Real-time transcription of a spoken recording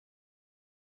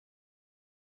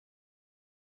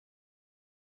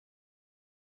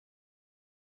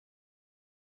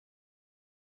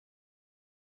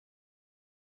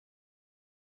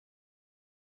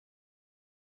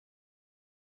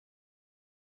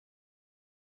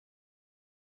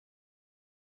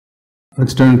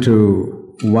Let's turn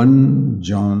to 1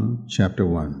 John chapter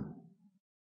 1.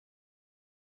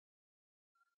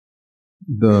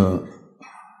 The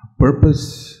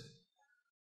purpose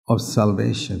of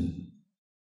salvation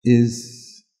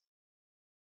is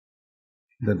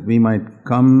that we might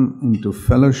come into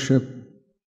fellowship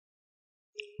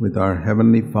with our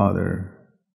Heavenly Father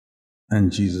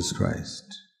and Jesus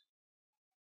Christ.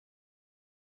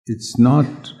 It's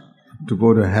not to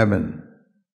go to heaven.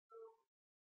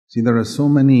 See, there are so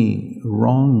many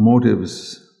wrong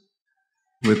motives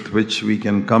with which we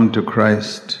can come to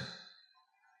Christ.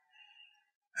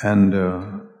 And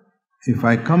if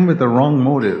I come with a wrong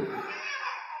motive,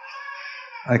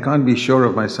 I can't be sure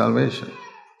of my salvation.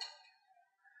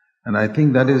 And I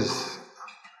think that is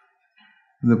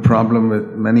the problem with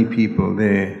many people.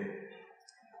 They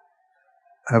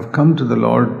have come to the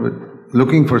Lord with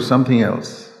looking for something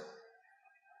else.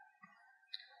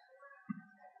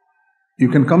 You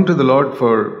can come to the Lord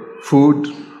for food,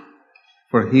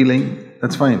 for healing,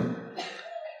 that's fine.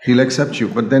 He'll accept you,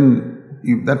 but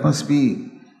then that must be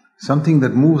something that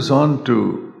moves on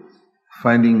to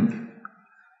finding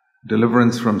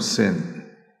deliverance from sin.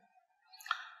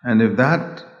 And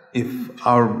if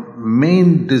our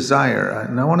main desire,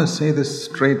 and I want to say this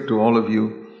straight to all of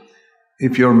you,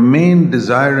 if your main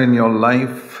desire in your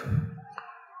life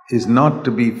is not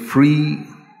to be free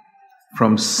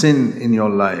from sin in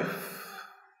your life,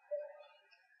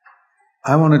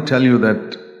 I want to tell you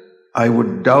that I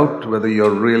would doubt whether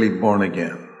you're really born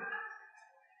again.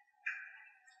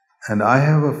 And I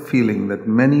have a feeling that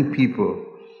many people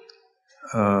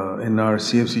in our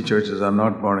CFC churches are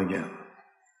not born again.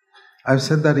 I've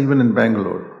said that even in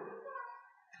Bangalore.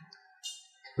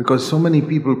 Because so many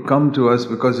people come to us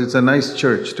because it's a nice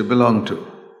church to belong to.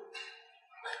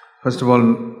 First of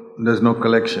all, there's no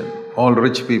collection. All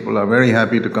rich people are very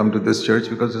happy to come to this church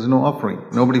because there's no offering.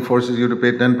 Nobody forces you to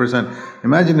pay 10%.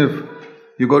 Imagine if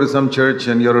you go to some church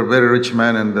and you're a very rich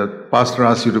man and the pastor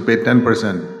asks you to pay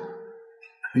 10%.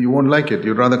 You won't like it.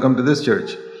 You'd rather come to this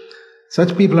church.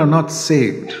 Such people are not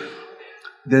saved.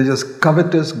 They're just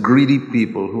covetous, greedy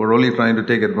people who are only trying to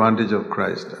take advantage of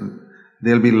Christ. And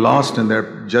they'll be lost and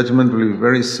their judgment will be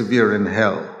very severe in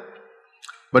hell.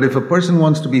 But if a person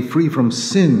wants to be free from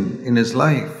sin in his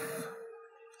life,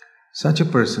 such a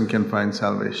person can find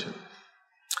salvation.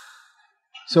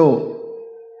 So,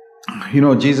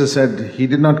 Jesus said He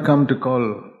did not come to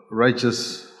call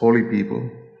righteous, holy people.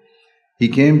 He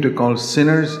came to call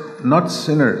sinners, not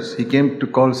sinners. He came to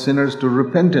call sinners to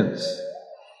repentance.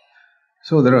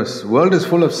 So the world is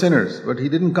full of sinners, but He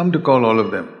didn't come to call all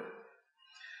of them.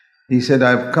 He said,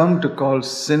 I've come to call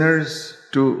sinners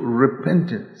to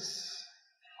repentance,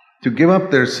 to give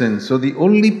up their sins. So the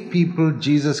only people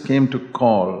Jesus came to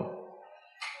call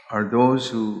are those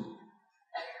who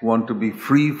want to be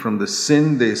free from the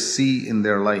sin they see in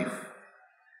their life.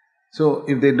 So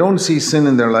if they don't see sin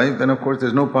in their life, then of course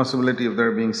there's no possibility of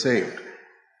their being saved.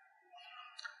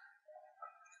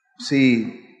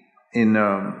 See, in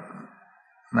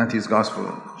Matthew's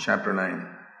Gospel, chapter 9.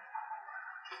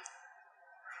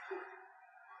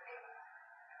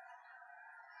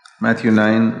 Matthew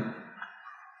 9,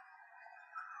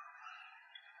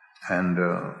 and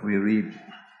we read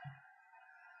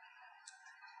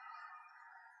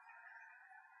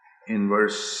in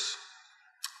verse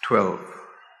 12.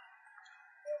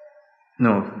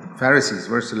 Pharisees,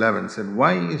 verse 11 said,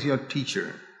 why is your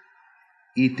teacher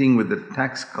eating with the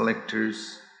tax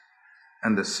collectors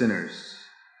and the sinners?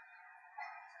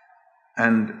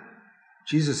 And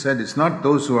Jesus said, it's not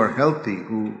those who are healthy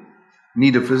who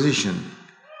need a physician,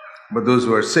 but those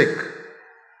who are sick.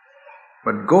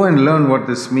 But go and learn what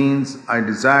this means. I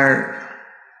desire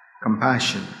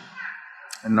compassion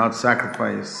and not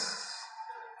sacrifice.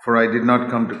 For I did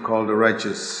not come to call the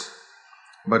righteous,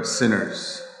 but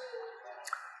sinners.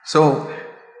 So,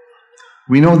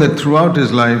 we know that throughout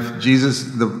His life, Jesus,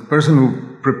 the person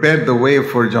who prepared the way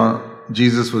for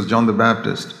Jesus was John the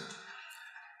Baptist.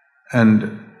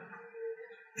 And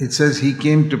it says He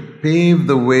came to pave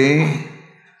the way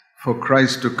for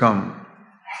Christ to come.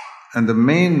 And the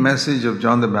main message of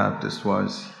John the Baptist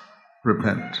was,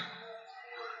 repent.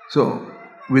 So,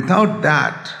 without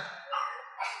that,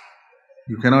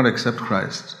 you cannot accept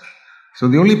Christ. So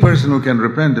the only person who can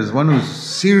repent is one who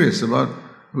seriously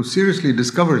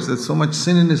discovers there's so much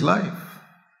sin in his life.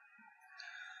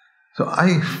 So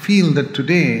I feel that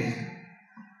today,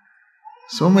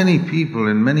 so many people,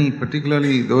 and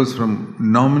particularly those from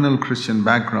nominal Christian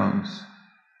backgrounds,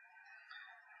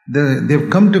 they've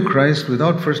come to Christ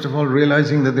without first of all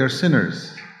realizing that they're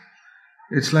sinners.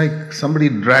 It's like somebody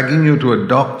dragging you to a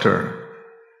doctor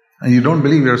and you don't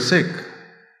believe you're sick.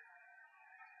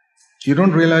 you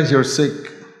don't realize you're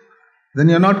sick, then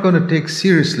you're not going to take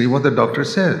seriously what the doctor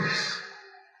says.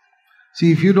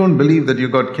 See, if you don't believe that you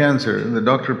got cancer and the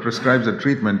doctor prescribes a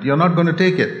treatment, you're not going to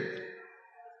take it.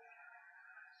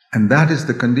 And that is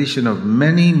the condition of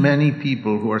many, many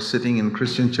people who are sitting in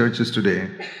Christian churches today.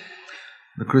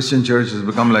 The Christian church has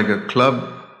become like a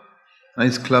club,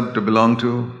 nice club to belong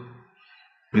to.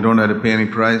 You don't have to pay any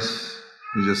price.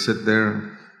 You just sit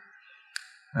there.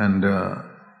 And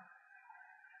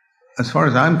as far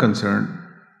as I'm concerned,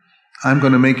 I'm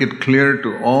going to make it clear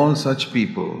to all such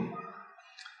people,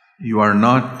 you are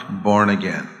not born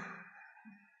again.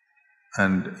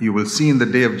 And you will see in the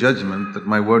day of judgment that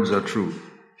my words are true.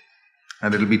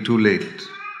 And it'll be too late.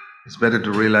 It's better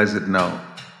to realize it now.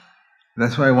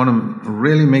 That's why I want to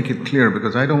really make it clear,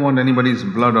 because I don't want anybody's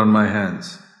blood on my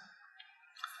hands.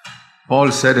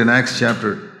 Paul said in Acts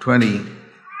chapter 20,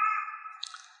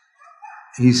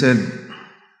 he said,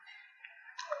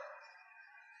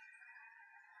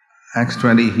 Acts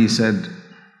 20, he said,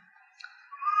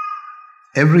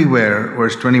 everywhere,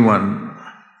 verse 21,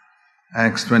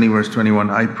 Acts 20, verse 21,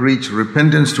 I preach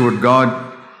repentance toward God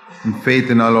and faith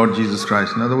in our Lord Jesus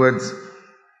Christ. In other words,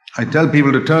 I tell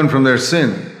people to turn from their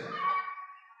sin.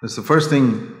 That's the first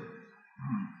thing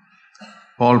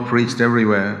Paul preached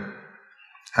everywhere,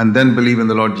 and then believe in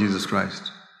the Lord Jesus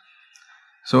Christ.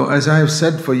 So as I have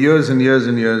said for years and years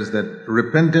and years, that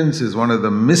repentance is one of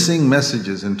the missing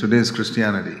messages in today's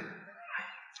Christianity.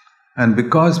 And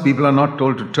because people are not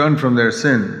told to turn from their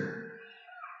sin,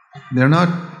 they're not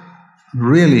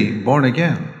really born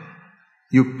again.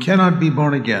 You cannot be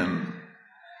born again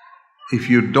if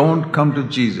you don't come to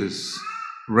Jesus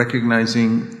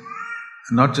recognizing,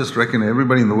 not just recognize,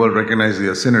 everybody in the world recognizes they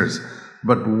are sinners,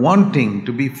 but wanting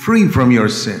to be free from your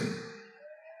sin.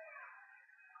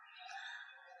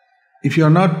 If you're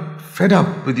not fed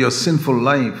up with your sinful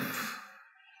life,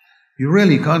 you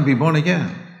really can't be born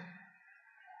again.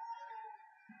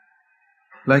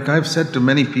 Like I've said to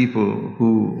many people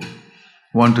who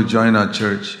want to join our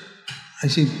church, I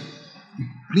say,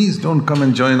 please don't come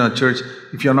and join our church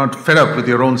if you're not fed up with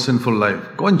your own sinful life.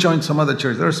 Go and join some other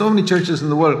church. There are so many churches in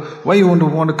the world. Why you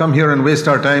want to come here and waste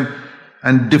our time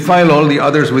and defile all the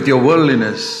others with your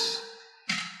worldliness?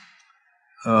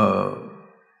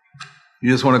 You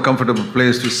just want a comfortable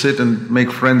place to sit and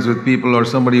make friends with people, or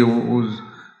somebody who's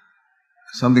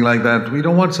something like that. We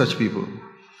don't want such people.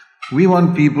 We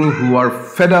want people who are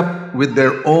fed up with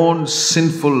their own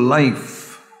sinful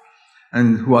life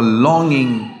and who are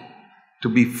longing to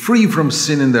be free from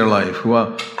sin in their life, who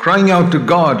are crying out to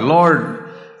God,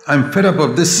 Lord, I'm fed up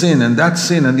of this sin and that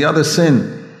sin and the other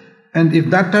sin. And if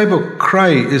that type of cry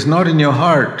is not in your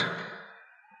heart,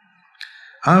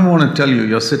 I want to tell you,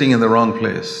 you're sitting in the wrong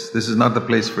place. This is not the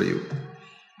place for you.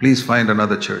 Please find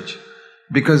another church.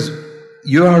 Because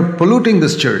you are polluting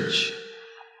this church.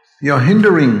 You're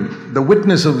hindering the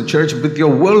witness of the church with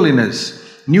your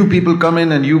worldliness. New people come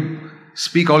in and you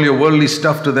speak all your worldly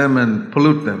stuff to them and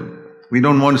pollute them. We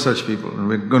don't want such people, and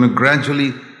we're going to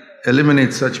gradually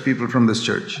eliminate such people from this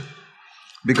church.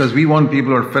 Because we want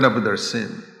people who are fed up with their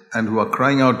sin and who are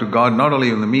crying out to God, not only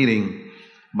in the meeting,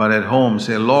 but at home,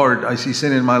 say, Lord, I see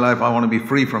sin in my life, I want to be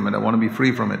free from it, I want to be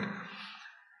free from it.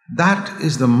 That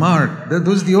is the mark.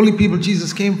 Those are the only people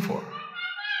Jesus came for.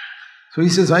 So he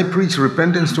says, I preach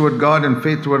repentance toward God and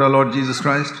faith toward our Lord Jesus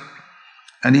Christ.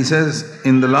 And he says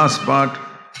in the last part,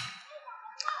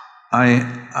 I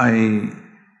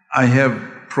have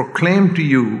proclaimed to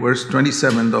you, verse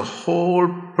 27, the whole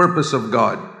purpose of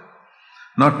God,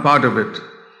 not part of it.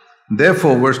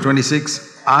 Therefore, verse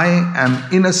 26, I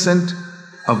am innocent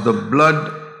of the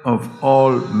blood of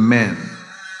all men.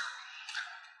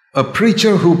 A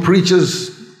preacher who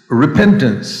preaches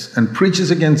repentance and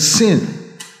preaches against sin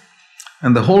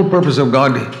and the whole purpose of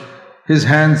God, his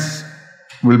hands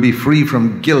will be free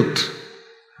from guilt.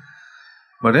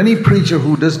 But any preacher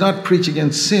who does not preach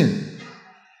against sin,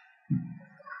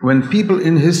 when people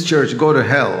in his church go to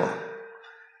hell,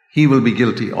 he will be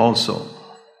guilty also.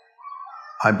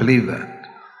 I believe that.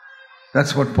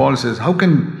 That's what Paul says. How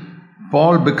can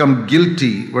Paul become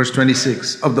guilty, verse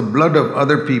 26, of the blood of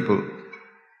other people?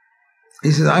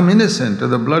 He says, I'm innocent of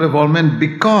the blood of all men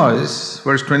because,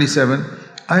 verse 27,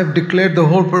 I have declared the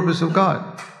whole purpose of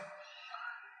God.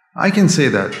 I can say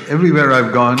that. Everywhere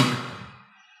I've gone,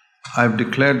 I've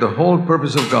declared the whole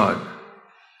purpose of God.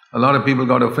 A lot of people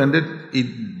got offended.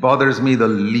 It bothers me the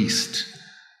least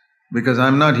because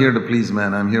I'm not here to please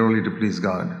man. I'm here only to please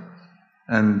God.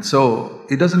 And so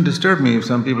it doesn't disturb me if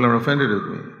some people are offended with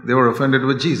me. They were offended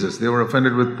with Jesus. They were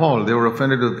offended with Paul. They were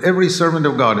offended with every servant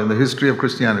of God in the history of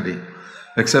Christianity,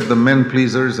 except the men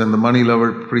pleasers and the money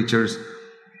lover preachers.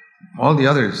 All the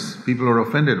others, people are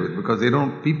offended with, because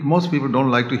most people don't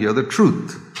like to hear the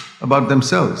truth about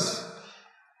themselves.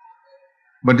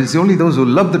 But it's only those who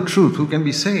love the truth who can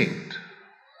be saved.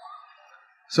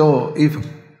 So if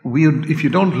you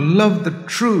don't love the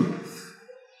truth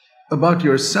about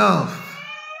yourself,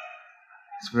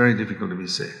 it's very difficult to be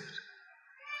saved.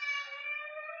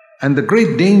 And the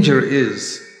great danger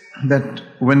is that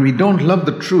when we don't love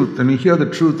the truth and we hear the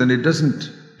truth and it doesn't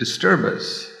disturb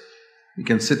us, we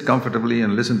can sit comfortably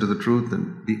and listen to the truth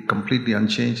and be completely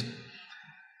unchanged.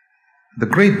 The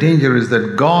great danger is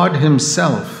that God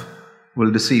Himself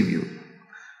will deceive you.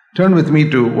 Turn with me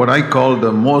to what I call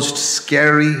the most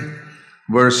scary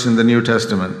verse in the New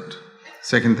Testament,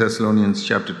 2 Thessalonians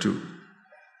chapter 2.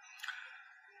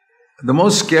 The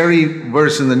most scary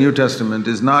verse in the New Testament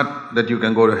is not that you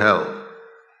can go to hell.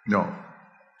 No.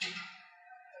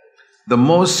 The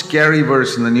most scary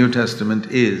verse in the New Testament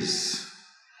is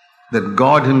that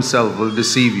God Himself will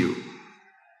deceive you.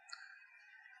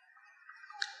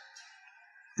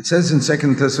 It says in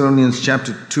 2 Thessalonians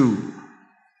chapter 2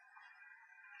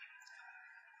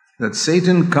 that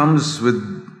Satan comes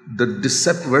with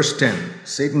verse 10,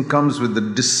 Satan comes with the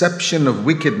deception of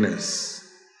wickedness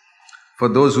for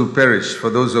those who perish, for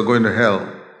those who are going to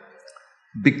hell.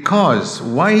 Because,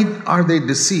 why are they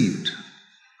deceived?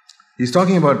 He's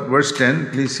talking about verse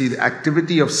 10. Please see the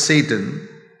activity of Satan,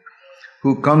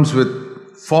 who comes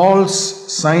with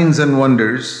false signs and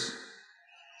wonders,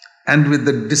 and with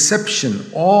the deception,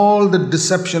 all the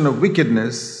deception of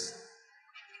wickedness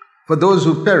for those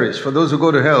who perish, for those who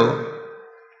go to hell.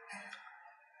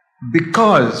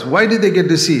 Because, why did they get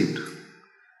deceived?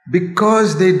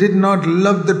 Because they did not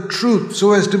love the truth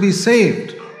so as to be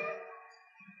saved.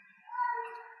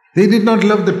 They did not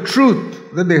love the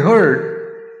truth that they heard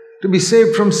to be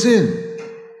saved from sin.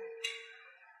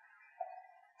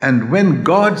 And when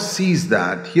God sees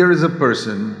that, here is a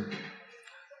person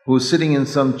who's sitting in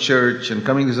some church and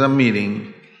coming to some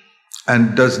meeting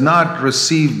and does not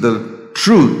receive the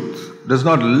truth, does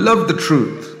not love the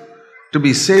truth to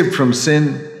be saved from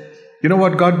sin, you know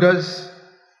what God does?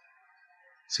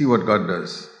 See what God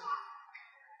does.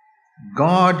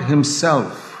 God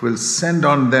Himself will send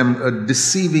on them a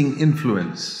deceiving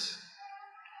influence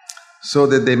so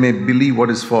that they may believe what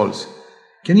is false.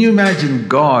 Can you imagine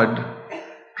God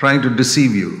trying to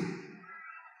deceive you?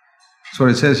 That's what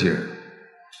it says here.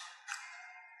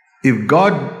 If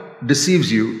God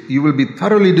deceives you, you will be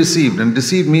thoroughly deceived. And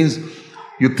deceived means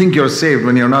you think you're saved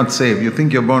when you're not saved. You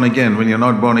think you're born again when you're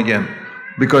not born again.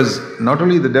 Because not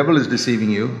only the devil is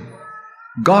deceiving you,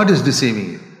 God is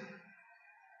deceiving you.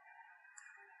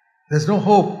 There's no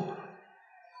hope.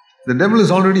 The devil is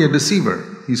already a deceiver.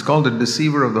 He's called a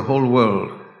deceiver of the whole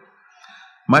world.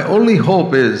 My only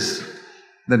hope is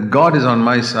that God is on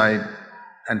my side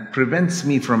and prevents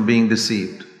me from being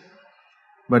deceived.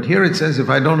 But here it says, if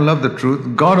I don't love the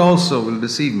truth, God also will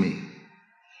deceive me.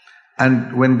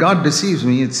 And when God deceives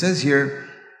me, it says here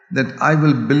that I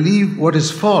will believe what is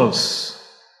false.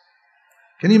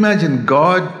 Can you imagine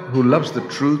God, who loves the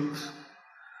truth,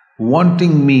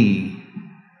 wanting me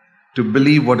to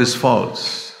believe what is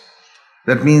false?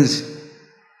 That means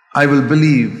I will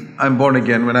believe I'm born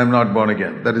again when I'm not born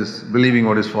again. That is believing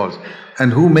what is false.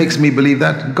 And who makes me believe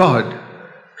that? God.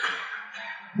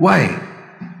 Why?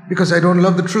 Because I don't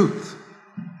love the truth.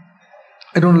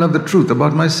 I don't love the truth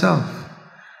about myself.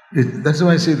 That's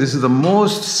why I say this is the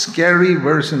most scary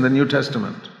verse in the New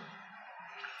Testament.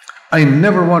 I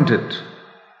never want it.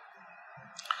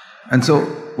 And so,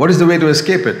 what is the way to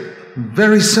escape it?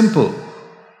 Very simple.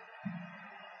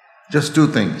 Just two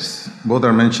things. Both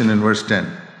are mentioned in verse 10.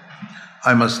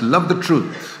 I must love the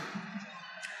truth.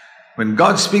 When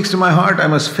God speaks to my heart, I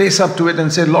must face up to it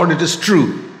and say, Lord, it is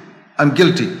true. I'm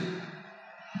guilty.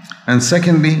 And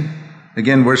secondly,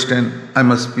 again verse 10, I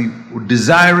must be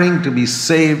desiring to be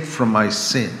saved from my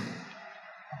sin.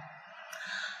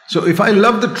 So if I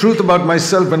love the truth about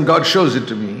myself when God shows it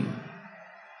to me,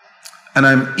 and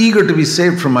I'm eager to be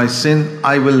saved from my sin,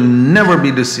 I will never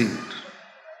be deceived.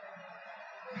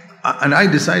 And I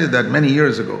decided that many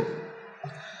years ago.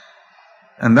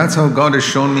 And that's how God has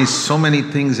shown me so many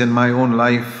things in my own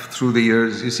life through the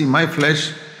years. You see, my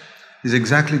flesh is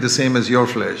exactly the same as your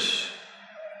flesh.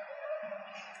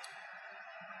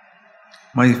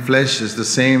 My flesh is the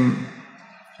same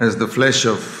as the flesh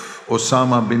of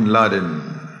Osama bin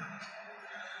Laden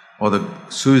or the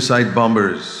suicide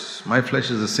bombers. My flesh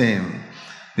is the same.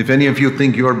 If any of you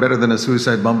think you are better than a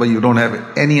suicide bomber, you don't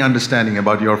have any understanding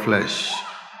about your flesh.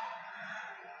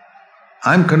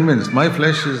 I'm convinced my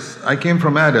flesh I came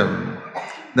from Adam.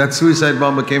 That suicide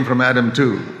bomber came from Adam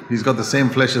too. He's got the same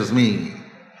flesh as me.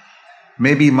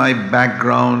 Maybe my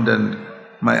background and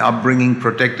my upbringing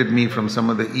protected me from some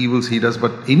of the evils he does,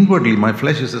 but inwardly my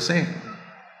flesh is the same.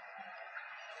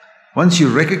 Once you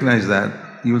recognize that,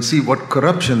 you will see what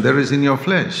corruption there is in your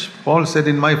flesh. Paul said,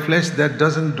 in my flesh there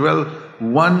doesn't dwell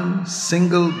one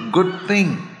single good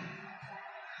thing.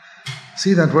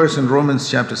 See that verse in Romans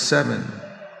chapter 7.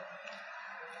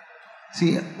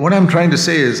 See, what I'm trying to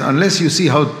say is, unless you see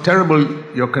how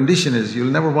terrible your condition is,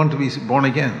 you'll never want to be born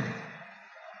again.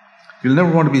 You'll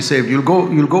never want to be saved. You'll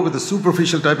go with a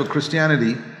superficial type of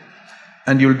Christianity,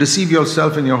 and you'll deceive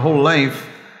yourself in your whole life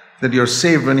that you're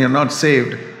saved when you're not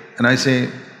saved. And I say,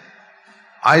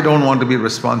 I don't want to be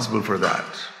responsible for that.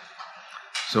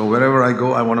 So wherever I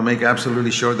go, I want to make absolutely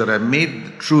sure that I've made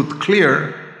the truth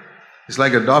clear. It's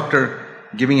like a doctor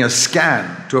giving a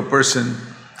scan to a person,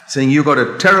 saying, you got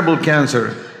a terrible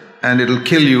cancer and it'll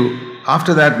kill you.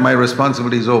 After that, my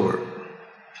responsibility is over.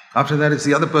 After that, it's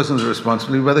the other person's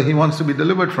responsibility whether he wants to be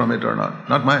delivered from it or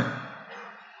not mine.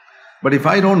 But if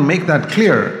I don't make that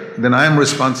clear, then I am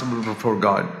responsible before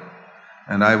God.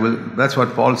 And that's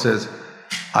what Paul says,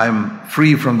 I'm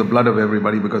free from the blood of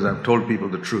everybody because I've told people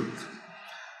the truth.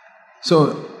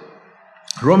 So,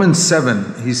 Romans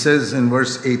 7, he says in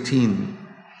verse 18,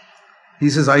 he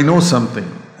says, I know something,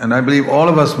 and I believe all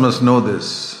of us must know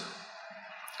this.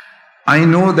 I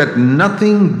know that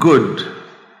nothing good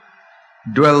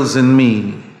dwells in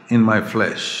me, in my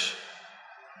flesh.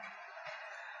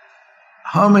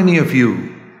 How many of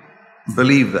you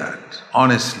believe that,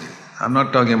 honestly? I'm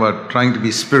not talking about trying to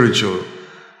be spiritual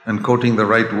and quoting the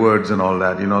right words and all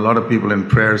that. You know, a lot of people in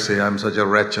prayer say, I'm such a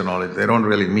wretch and all that. They don't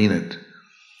really mean it.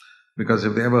 Because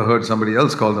if they ever heard somebody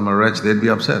else call them a wretch, they'd be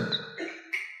upset.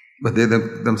 But they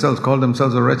themselves call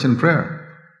themselves a wretch in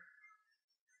prayer.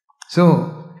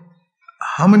 So,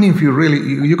 how many of you really,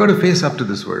 you got to face up to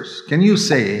this verse. Can you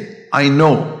say, I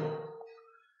know,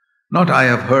 not I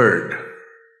have heard,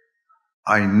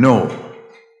 I know.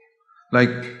 Like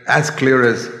as clear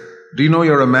as, do you know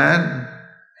you're a man?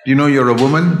 Do you know you're a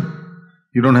woman?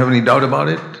 You don't have any doubt about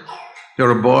it?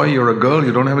 You're a boy, you're a girl,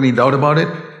 you don't have any doubt about it?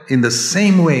 In the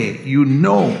same way, you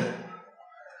know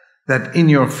that in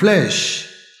your flesh,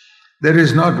 there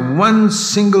is not one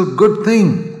single good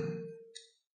thing.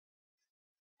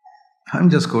 I'm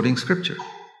just quoting scripture.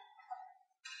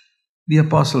 The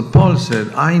Apostle Paul said,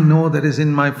 I know that is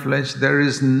in my flesh, there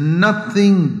is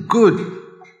nothing good.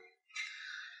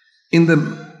 In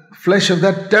the flesh of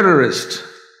that terrorist,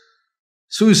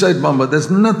 suicide bomber, there's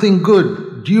nothing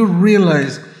good. Do you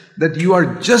realize that you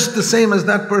are just the same as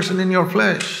that person in your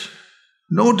flesh?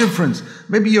 No difference.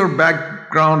 Maybe your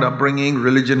background, upbringing,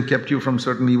 religion kept you from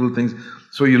certain evil things,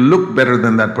 so you look better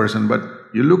than that person, but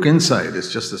you look inside,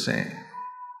 it's just the same.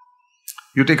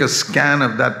 You take a scan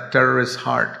of that terrorist's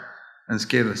heart and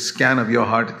a scan of your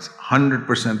heart, it's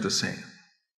 100% the same.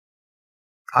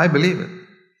 I believe it.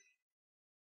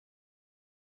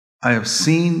 I have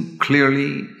seen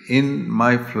clearly, in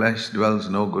my flesh dwells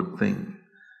no good thing.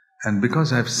 And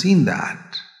because I have seen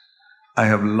that, I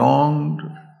have longed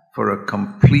for a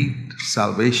complete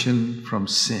salvation from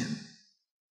sin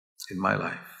in my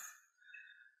life.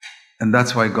 And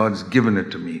that's why God's given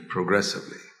it to me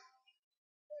progressively.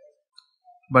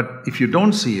 But if you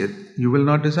don't see it, you will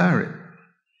not desire it.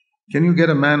 Can you get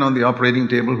a man on the operating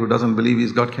table who doesn't believe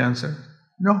he's got cancer?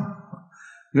 No.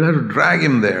 You'll have to drag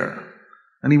him there,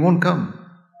 and he won't come.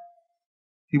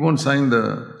 He won't sign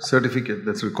the certificate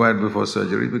that's required before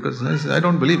surgery because I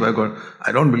don't believe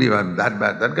I'm that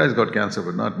bad. That guy's got cancer,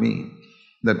 but not me.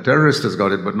 That terrorist has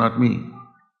got it, but not me.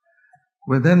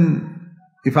 Well then,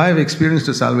 if I have experienced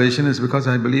a salvation, it's because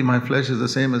I believe my flesh is the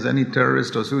same as any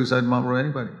terrorist or suicide bomber or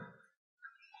anybody.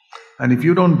 And if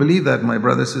you don't believe that, my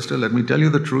brother, sister, let me tell you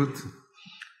the truth.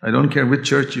 I don't care which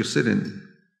church you sit in.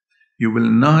 You will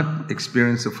not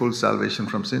experience a full salvation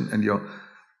from sin, and your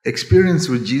experience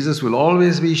with Jesus will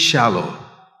always be shallow.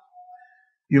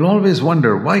 You'll always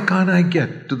wonder, why can't I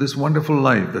get to this wonderful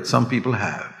life that some people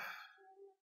have?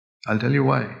 I'll tell you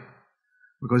why.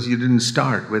 Because you didn't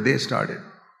start where they started.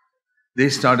 They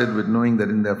started with knowing that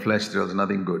in their flesh there was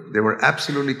nothing good. They were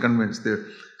absolutely convinced they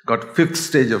got 5th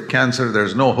stage of cancer,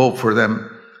 there's no hope for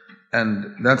them,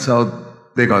 and that's how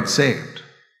they got saved.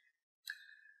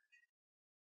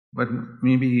 But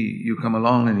maybe you come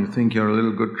along and you think you're a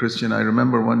little good Christian. I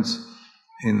remember once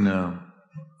at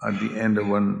the end of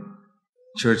one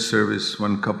church service,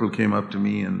 one couple came up to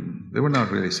me and they were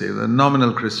not really saved, they're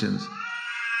nominal Christians.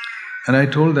 And I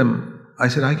told them, I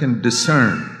said, I can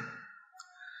discern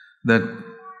that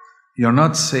you're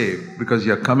not saved because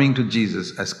you're coming to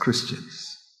Jesus as Christians.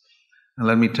 And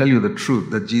let me tell you the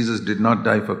truth, that Jesus did not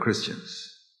die for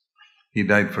Christians. He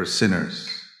died for sinners.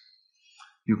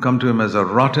 You come to Him as a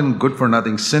rotten,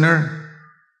 good-for-nothing sinner,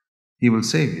 He will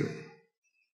save you.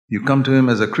 You come to Him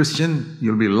as a Christian,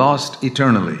 you'll be lost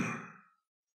eternally.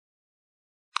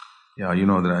 Yeah, you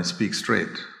know that I speak straight.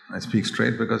 I speak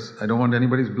straight because I don't want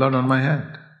anybody's blood on my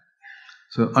hand.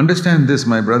 So understand this,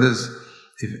 my brothers.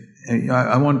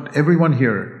 I want everyone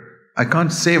here. I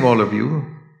can't save all of you.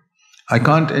 I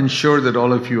can't ensure that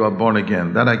all of you are born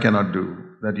again. That I cannot do.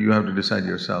 That you have to decide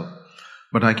yourself.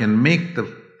 But I can make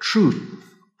the truth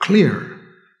clear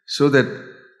so that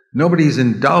nobody is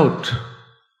in doubt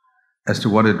as to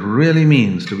what it really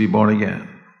means to be born again,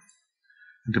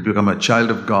 and to become a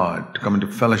child of God, to come into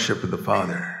fellowship with the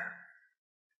Father.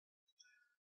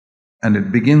 And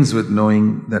it begins with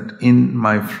knowing that in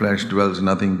my flesh dwells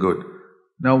nothing good.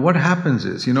 Now what happens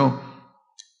is,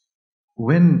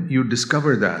 when you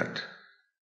discover that,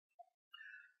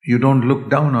 you don't look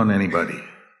down on anybody.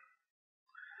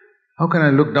 How can I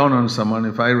look down on someone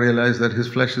if I realize that his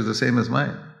flesh is the same as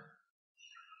mine?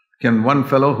 Can one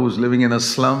fellow who's living in a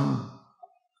slum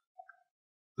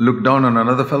look down on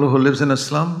another fellow who lives in a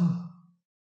slum?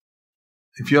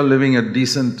 If you're living a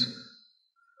decent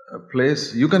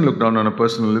place, you can look down on a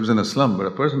person who lives in a slum, but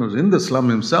a person who's in the slum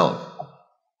himself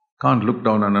can't look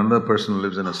down on another person who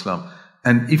lives in a slum.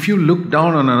 And if you look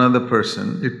down on another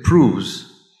person, it proves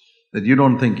that you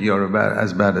don't think you're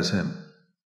as bad as him.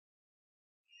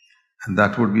 And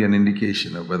that would be an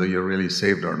indication of whether you're really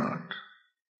saved or not.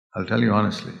 I'll tell you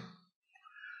honestly.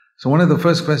 So one of the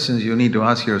first questions you need to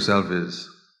ask yourself is,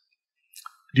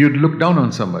 do you look down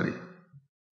on somebody?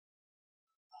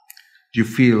 Do you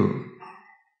feel,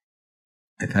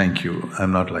 I thank you,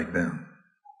 I'm not like them?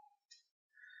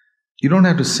 You don't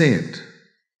have to say it,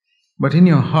 but in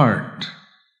your heart,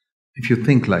 if you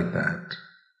think like that,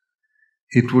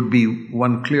 it would be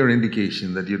one clear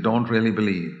indication that you don't really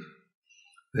believe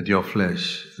that your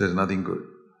flesh, there's nothing good.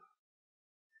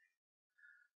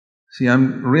 See,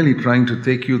 I'm really trying to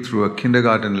take you through a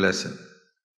kindergarten lesson.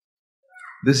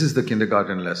 This is the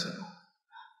kindergarten lesson,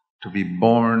 to be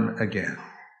born again.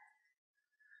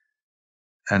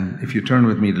 And if you turn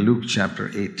with me to Luke chapter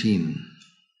 18,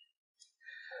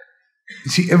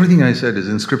 you see, everything I said is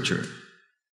in Scripture.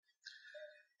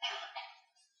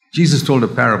 Jesus told a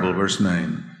parable, verse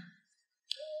 9.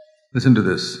 Listen to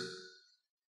this.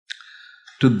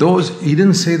 To those, He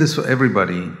didn't say this for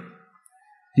everybody.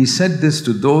 He said this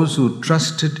to those who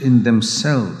trusted in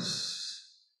themselves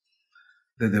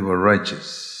that they were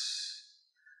righteous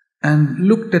and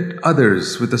looked at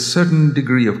others with a certain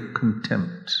degree of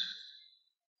contempt.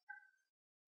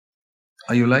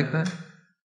 Are you like that?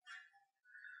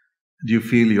 Do you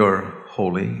feel you're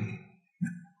holy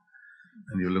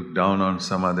and you look down on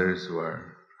some others who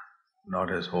are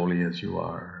not as holy as you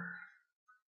are?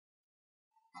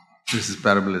 This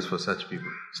parable is for such people.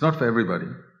 It's not for everybody.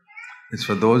 It's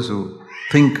for those who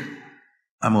think,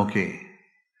 I'm okay.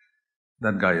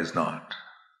 That guy is not.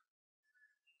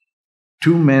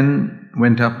 2 men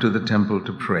went up to the temple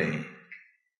to pray.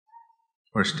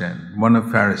 Verse 10. One a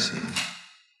Pharisee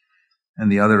and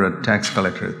the other a tax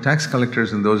collector. Tax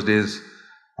collectors in those days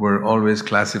were always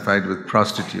classified with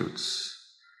prostitutes.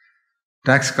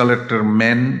 Tax collector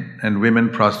men and women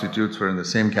prostitutes were in the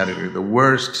same category, the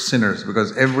worst sinners,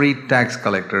 because every tax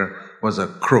collector was a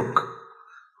crook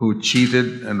who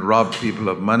cheated and robbed people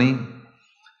of money,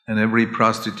 and every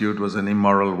prostitute was an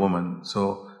immoral woman.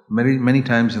 So many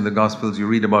times in the Gospels you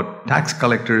read about tax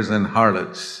collectors and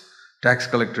harlots, tax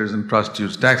collectors and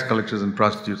prostitutes, tax collectors and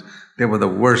prostitutes. They were the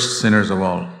worst sinners of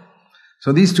all.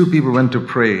 So these 2 people went to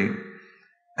pray,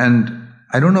 and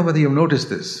I don't know whether you've noticed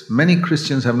this. Many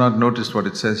Christians have not noticed what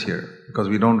it says here because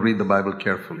we don't read the Bible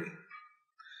carefully.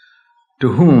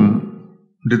 To whom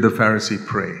did the Pharisee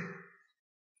pray?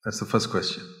 That's the first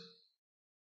question.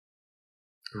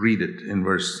 Read it in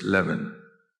verse 11.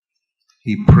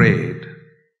 He prayed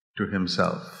to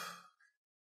himself.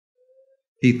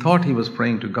 He thought he was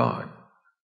praying to God,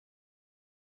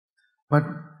 but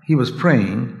he was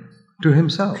praying to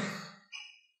himself.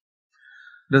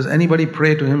 Does anybody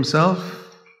pray to himself?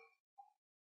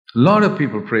 A lot of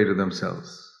people pray to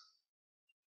themselves.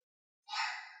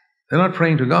 They're not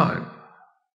praying to God.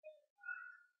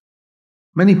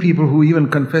 Many people who even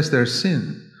confess their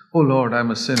sin, oh Lord,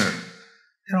 I'm a sinner,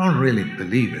 they don't really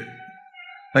believe it.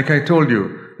 Like I told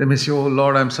you, they may say, oh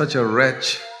Lord, I'm such a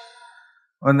wretch.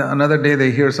 On another day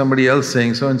they hear somebody else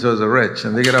saying, so-and-so is a wretch,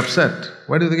 and they get upset.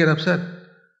 Why do they get upset?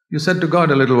 You said to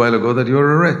God a little while ago that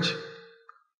you're a wretch.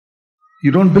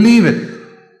 You don't believe it.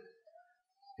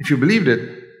 If you believed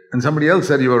it, and somebody else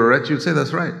said you were a wretch, you'd say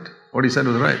that's right. What he said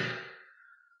was right.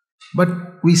 But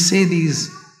we say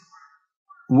these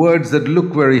words that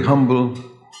look very humble,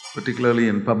 particularly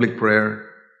in public prayer.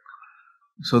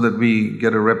 so that we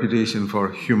get a reputation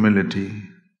for humility.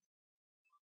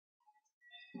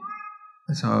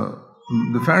 That's how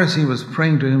the Pharisee was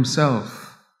praying to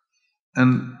himself.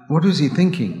 And what was he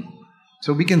thinking?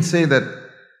 So we can say that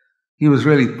he was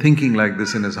really thinking like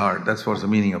this in his heart. That's what's the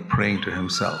meaning of praying to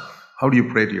himself. How do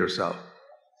you pray to yourself?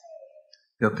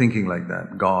 You're thinking like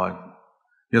that, God.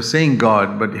 You're saying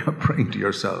God, but you're praying to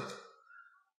yourself.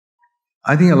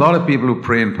 I think a lot of people who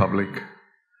pray in public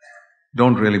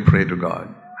don't really pray to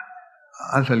God.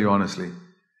 I'll tell you honestly.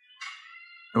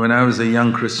 When I was a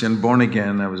young Christian, born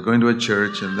again, I was going to a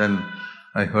church, and then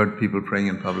I heard people praying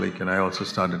in public, and I also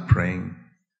started praying.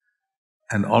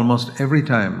 And almost every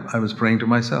time I was praying to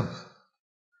myself.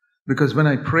 Because when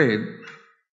I prayed,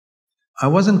 I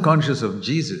wasn't conscious of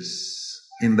Jesus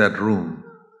in that room.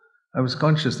 I was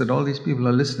conscious that all these people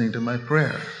are listening to my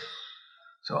prayer.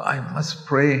 So I must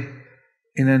pray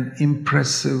in an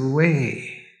impressive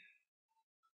way.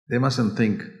 They mustn't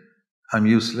think I'm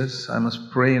useless. I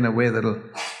must pray in a way that'll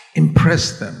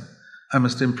impress them. I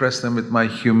must impress them with my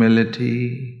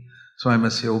humility. So I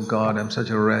must say, oh God, I'm such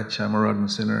a wretch, I'm a rotten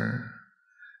sinner.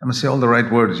 I must say all the right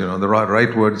words, the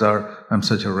right words are, I'm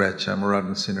such a wretch, I'm a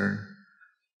rotten sinner.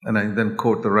 And I then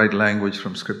quote the right language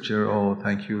from Scripture. Oh,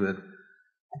 thank you that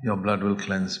your blood will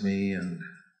cleanse me. And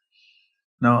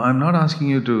now, I'm not asking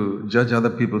you to judge other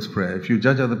people's prayer. If you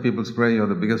judge other people's prayer, you're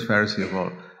the biggest Pharisee of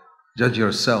all. Judge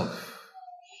yourself.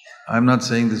 I'm not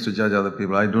saying this to judge other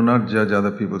people. I do not judge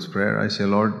other people's prayer. I say,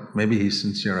 Lord, maybe he's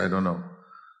sincere, I don't know.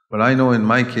 But I know in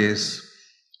my case,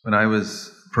 when I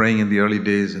was praying in the early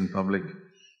days in public,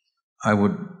 I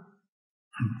would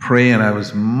pray and I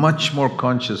was much more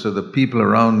conscious of the people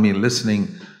around me listening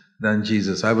than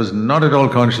Jesus. I was not at all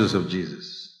conscious of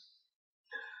Jesus.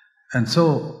 And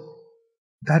so,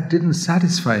 that didn't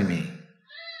satisfy me.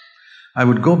 I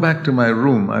would go back to my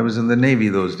room. I was in the Navy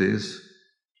those days.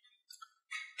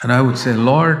 And I would say,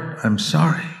 Lord, I'm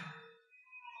sorry.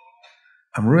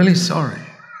 I'm really sorry.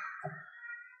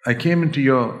 I came into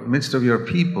your midst of your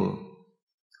people,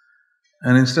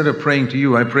 and instead of praying to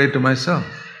you, I prayed to myself.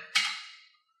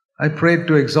 I prayed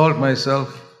to exalt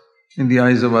myself in the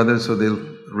eyes of others so they'll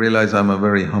realize I'm a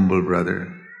very humble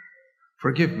brother.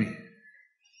 Forgive me.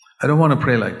 I don't want to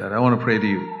pray like that. I want to pray to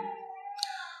you.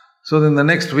 So then the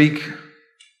next week,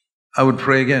 I would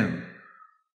pray again.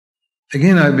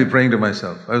 Again, I'd be praying to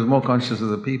myself. I was more conscious of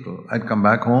the people. I'd come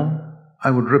back home.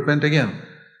 I would repent again.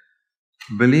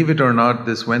 Believe it or not,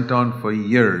 this went on for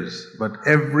years. But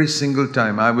every single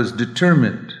time, I was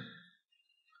determined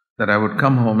that I would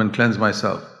come home and cleanse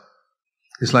myself.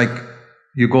 It's like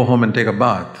you go home and take a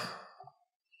bath.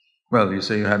 Well, you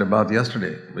say you had a bath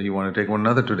yesterday, but you want to take one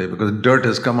another today because dirt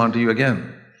has come onto you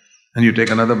again. And you take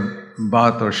another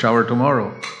bath or shower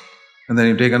tomorrow. And then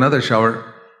you take another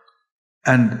shower.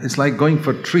 And it's like going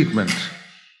for treatment.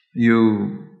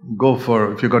 You go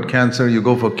for, if you got cancer, you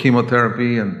go for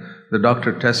chemotherapy and the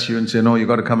doctor tests you and says, no, you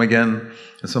got to come again.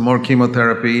 Some more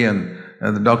chemotherapy, and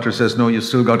the doctor says, no, you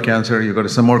still got cancer, you got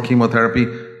some more chemotherapy.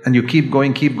 And you keep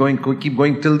going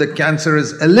till the cancer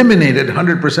is eliminated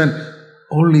 100%.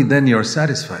 Only then you're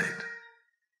satisfied.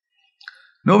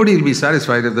 Nobody will be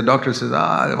satisfied if the doctor says,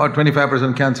 about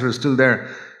 25% cancer is still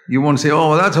there. You won't say, oh,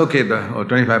 well, that's okay,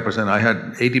 25%, I had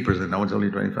 80%, now it's only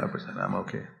 25%, I'm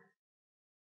okay.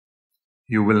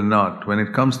 You will not. When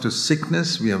it comes to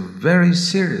sickness, we are very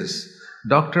serious.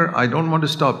 Doctor, I don't want to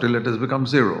stop till it has become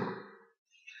zero.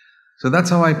 So that's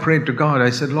how I prayed to God. I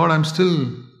said, Lord, I'm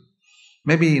still,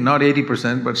 maybe not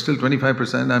 80%, but still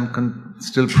 25%, I'm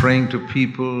still praying to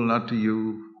people, not to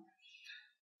you.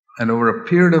 And over a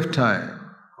period of time,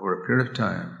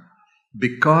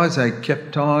 because I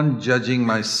kept on judging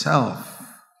myself,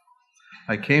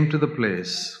 I came to the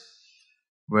place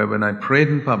where when I prayed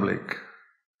in public,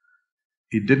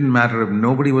 it didn't matter if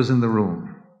nobody was in the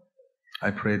room,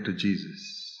 I prayed to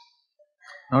Jesus.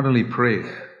 Not only prayed,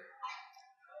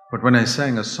 but when I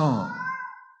sang a song,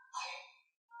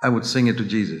 I would sing it to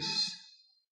Jesus.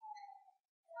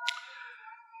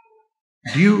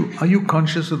 Are you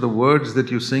conscious of the words that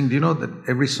you sing? Do you know that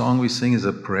every song we sing is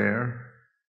a prayer?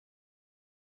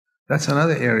 That's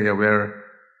another area where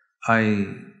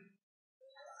I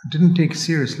didn't take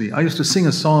seriously. I used to sing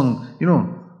a song,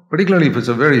 particularly if it's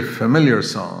a very familiar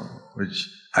song, which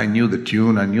I knew the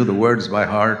tune, I knew the words by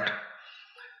heart.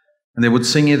 And they would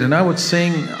sing it, and I would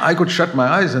sing. I could shut my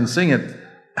eyes and sing it.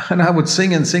 And I would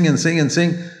sing and sing and sing and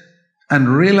sing, and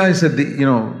realize that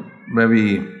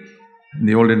in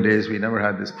the olden days, we never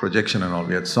had this projection and all.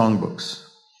 We had songbooks.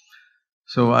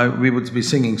 So we would be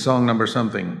singing song number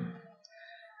something.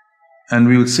 And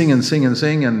we would sing and sing and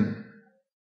sing, and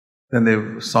then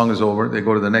the song is over, they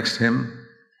go to the next hymn.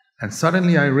 And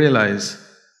suddenly I realize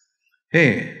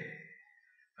Hey,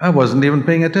 I wasn't even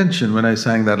paying attention when I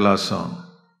sang that last song.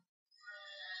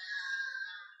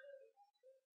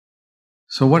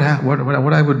 So what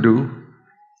I would do,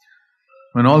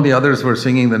 when all the others were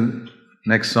singing the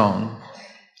next song,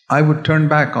 I would turn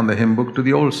back on the hymn book to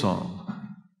the old song.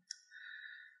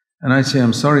 And I'd say,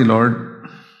 I'm sorry, Lord,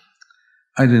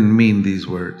 I didn't mean these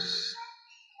words.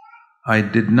 I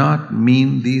did not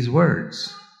mean these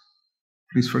words.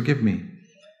 Please forgive me.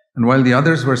 And while the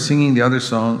others were singing the other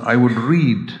song, I would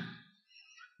read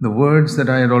the words that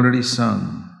I had already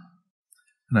sung.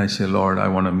 And I say, Lord, I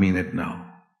want to mean it now.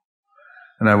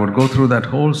 And I would go through that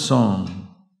whole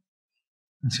song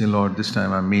and say, Lord, this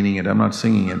time I'm meaning it. I'm not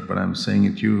singing it, but I'm saying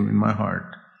it to you in my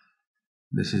heart.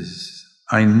 This is,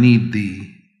 I need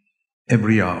thee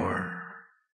every hour.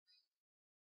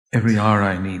 Every hour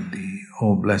I need thee.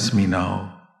 Oh, bless me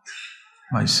now,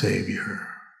 my Savior.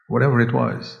 Whatever it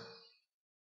was.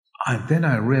 Then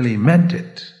I really meant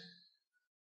it.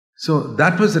 So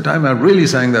that was the time I really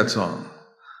sang that song.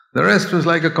 The rest was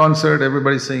like a concert,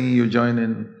 everybody singing, you join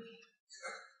in.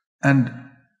 And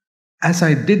as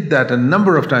I did that a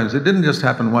number of times, it didn't just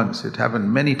happen once, it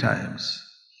happened many times.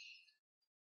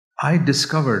 I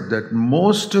discovered that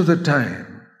most of the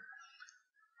time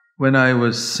when I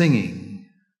was singing,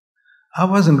 I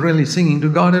wasn't really singing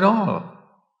to God at all.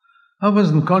 I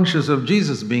wasn't conscious of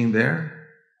Jesus being there.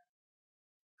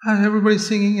 And everybody's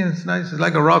singing, and it's nice. It's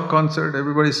like a rock concert,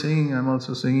 everybody's singing, I'm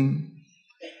also singing.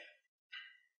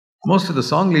 Most of the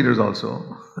song leaders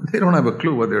also, they don't have a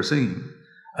clue what they're singing.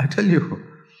 I tell you,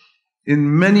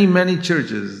 in many, many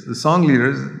churches, the song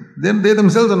leaders, they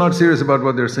themselves are not serious about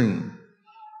what they're singing.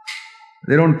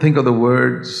 They don't think of the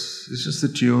words, it's just the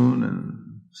tune,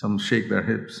 and some shake their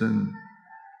hips, and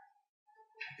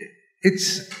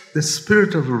it's the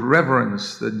spirit of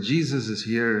reverence that Jesus is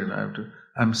here and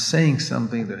I'm saying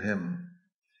something to Him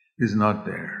is not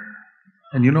there.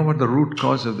 And you know what the root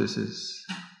cause of this is?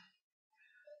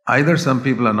 Either some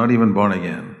people are not even born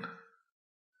again,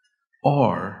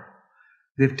 or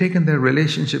they've taken their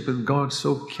relationship with God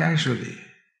so casually.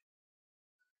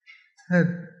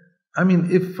 I mean,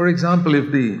 if, for example,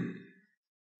 if the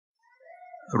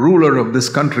ruler of this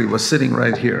country was sitting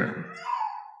right here,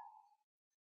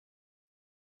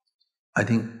 I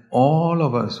think all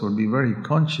of us would be very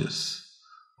conscious.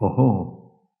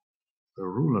 Oh, the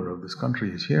ruler of this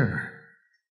country is here.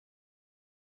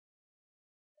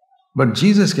 But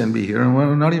Jesus can be here and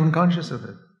we're not even conscious of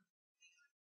it.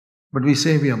 But we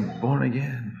say we are born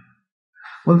again.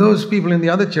 Well, those people in the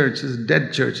other churches,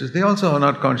 dead churches, they also are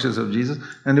not conscious of Jesus.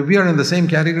 And if we are in the same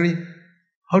category,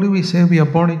 how do we say we are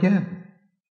born again?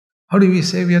 How do we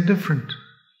say we are different?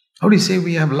 How do we say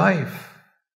we have life?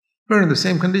 We're in the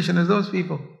same condition as those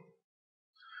people.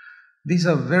 These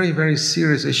are very, very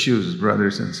serious issues,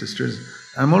 brothers and sisters.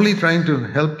 I'm only trying to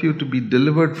help you to be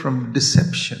delivered from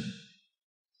deception.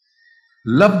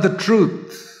 Love the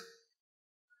truth,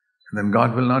 and then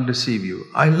God will not deceive you.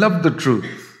 I love the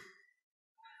truth.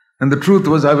 And the truth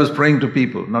was I was praying to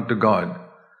people, not to God.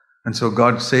 And so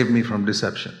God saved me from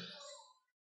deception.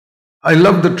 I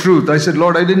love the truth. I said,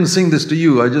 Lord, I didn't sing this to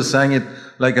you. I just sang it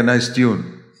like a nice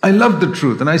tune. I love the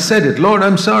truth. And I said it, Lord,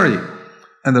 I'm sorry.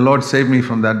 And the Lord saved me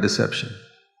from that deception.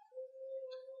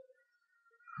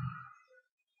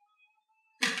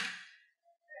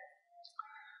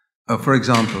 For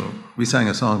example, we sang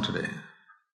a song today.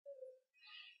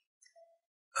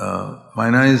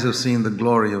 Mine eyes have seen the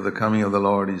glory of the coming of the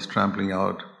Lord. He's trampling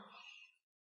out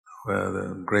where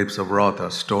the grapes of wrath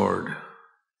are stored. Do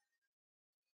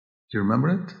you remember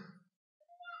it?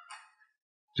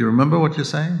 Do you remember what you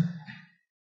sang?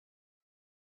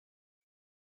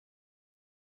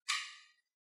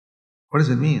 What does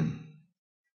it mean?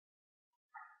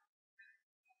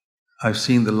 I've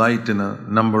seen the light in a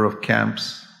number of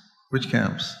camps. Which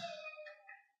camps?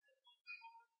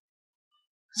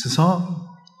 It's a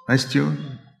song, nice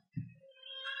tune.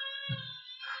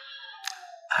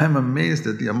 I'm amazed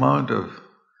at the amount of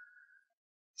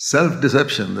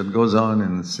self-deception that goes on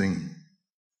in singing.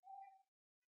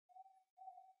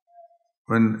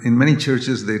 When in many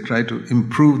churches they try to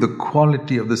improve the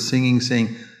quality of the singing,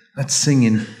 saying, let's sing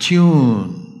in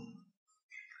tune.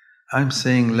 I'm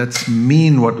saying, let's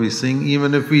mean what we sing,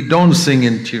 even if we don't sing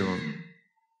in tune.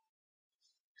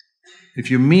 If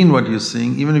you mean what you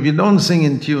sing, even if you don't sing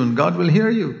in tune, God will hear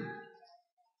you.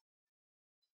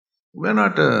 We're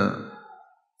not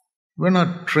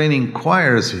training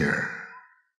choirs here.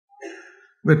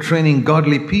 We're training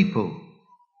godly people.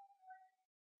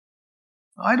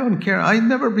 I don't care. It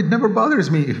never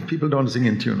bothers me if people don't sing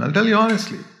in tune. I'll tell you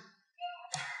honestly.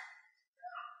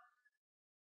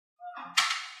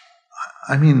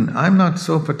 I'm not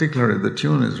so particular if the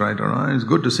tune is right or not. It's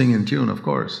good to sing in tune, of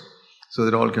course, so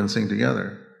that all can sing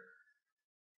together.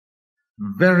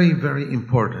 Very, very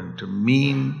important to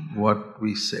mean what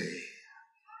we say.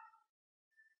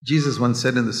 Jesus once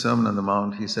said in the Sermon on the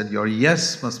Mount, he said, your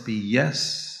yes must be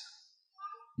yes,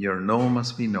 your no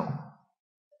must be no.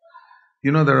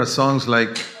 You know, there are songs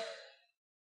like,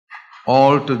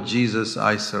 all to Jesus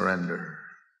I surrender.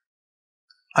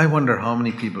 I wonder how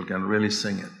many people can really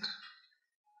sing it.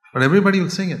 But everybody will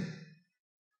sing it.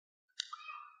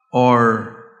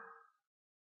 Or,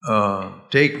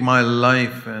 take my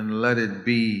life and let it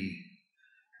be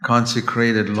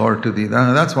consecrated, Lord, to thee.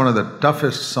 That's one of the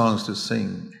toughest songs to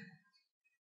sing.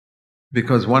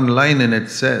 Because one line in it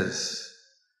says,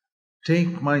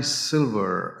 take my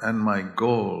silver and my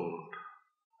gold,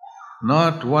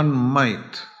 not one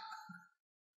mite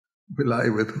will I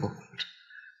withhold.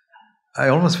 I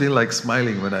almost feel like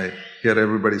smiling when I hear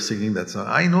everybody singing that song.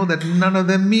 I know that none of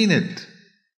them mean it.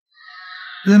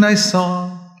 It's a nice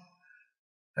song.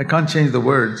 I can't change the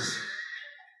words.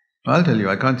 I'll tell you,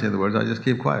 I can't change the words. I just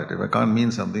keep quiet. If I can't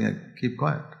mean something, I keep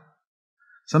quiet.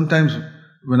 Sometimes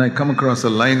when I come across a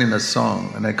line in a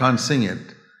song and I can't sing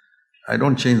it, I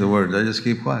don't change the words. I just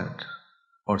keep quiet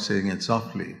or sing it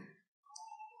softly.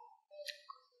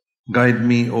 Guide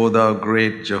me, O thou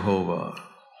great Jehovah.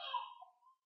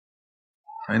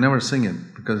 I never sing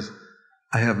it because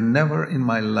I have never in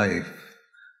my life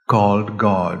called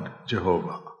God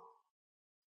Jehovah.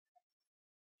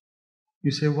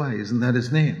 You say, why? Isn't that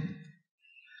his name?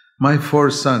 My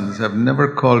 4 sons have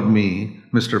never called me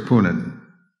Mr. Poonen.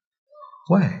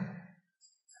 Why?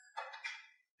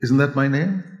 Isn't that my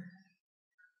name?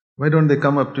 Why don't they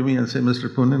come up to me and say,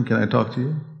 Mr. Poonen, can I talk to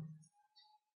you?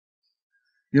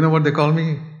 You know what they call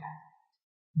me?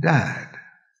 Dad.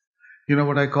 You know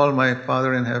what I call my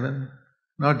Father in heaven?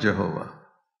 Not Jehovah.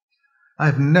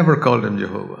 I've never called him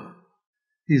Jehovah.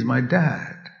 He's my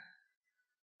dad.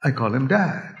 I call him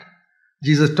Dad.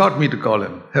 Jesus taught me to call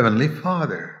him Heavenly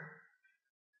Father.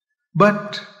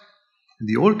 But in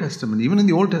the Old Testament, even in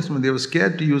the Old Testament, they were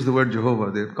scared to use the word Jehovah.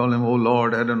 They would call him, O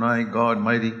Lord, Adonai, God,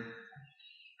 mighty.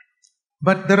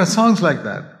 But there are songs like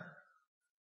that.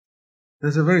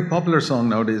 There's a very popular song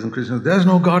nowadays in Christians. There's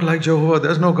no God like Jehovah.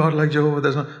 There's no God like Jehovah.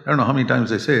 I don't know how many times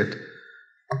they say it.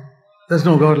 There's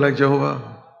no God like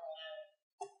Jehovah.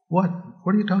 What?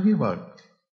 What are you talking about?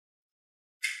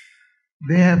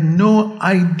 They have no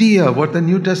idea what the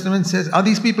New Testament says. Are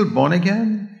these people born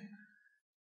again?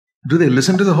 Do they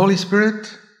listen to the Holy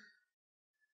Spirit?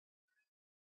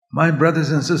 My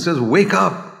brothers and sisters, wake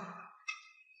up.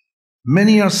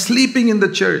 Many are sleeping in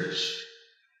the church.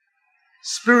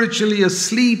 Spiritually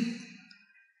asleep.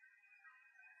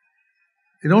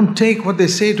 They don't take what they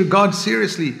say to God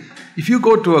seriously. If you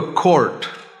go to a court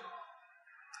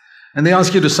and they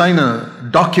ask you to sign a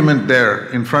document there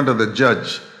in front of the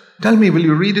judge, tell me, will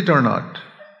you read it or not?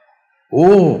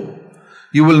 Oh,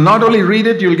 you will not only read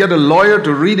it, you'll get a lawyer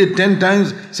to read it 10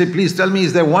 times. Say, please tell me,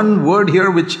 is there one word here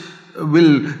which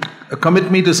will commit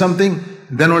me to something?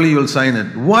 Then only you'll sign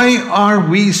it. Why are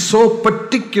we so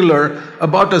particular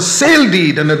about a sale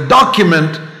deed and a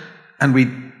document, and we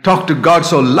talk to God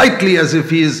so lightly as if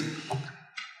He is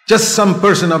just some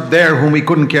person up there whom we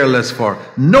couldn't care less for?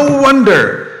 No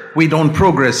wonder we don't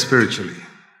progress spiritually.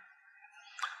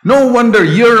 No wonder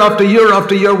year after year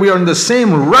after year we are in the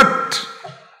same rut.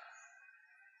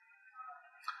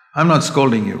 I'm not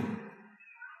scolding you.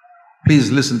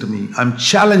 Please listen to me. I'm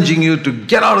challenging you to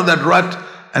get out of that rut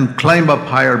and climb up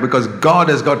higher, because God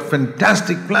has got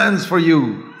fantastic plans for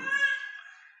you.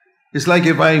 It's like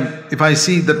if I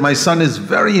see that my son is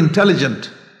very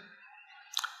intelligent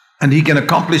and he can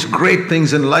accomplish great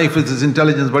things in life with his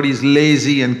intelligence, but he's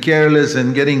lazy and careless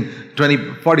and getting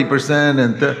 40%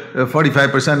 and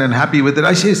 45% and happy with it.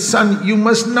 I say, son, you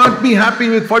must not be happy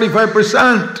with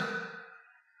 45%.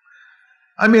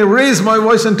 I may raise my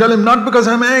voice and tell him, not because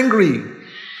I'm angry,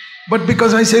 but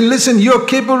because I say, listen, you're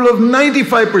capable of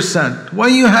 95%. Why are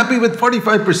you happy with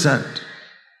 45%?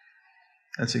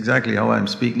 That's exactly how I'm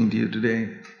speaking to you today.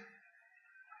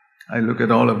 I look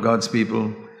at all of God's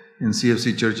people in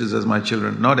CFC churches as my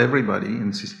children. Not everybody,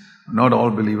 not all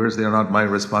believers, they are not my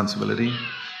responsibility.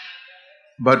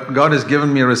 But God has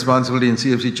given me a responsibility in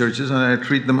CFC churches, and I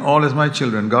treat them all as my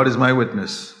children. God is my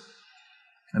witness.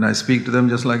 And I speak to them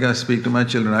just like I speak to my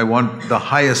children. I want the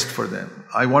highest for them.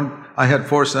 I had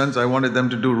 4 sons. I wanted them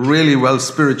to do really well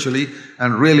spiritually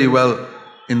and really well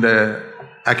in their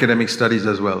academic studies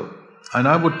as well. And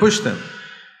I would push them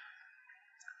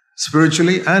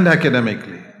spiritually and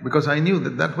academically, because I knew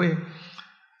that way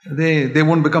they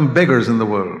won't become beggars in the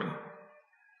world.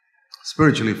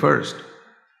 Spiritually first.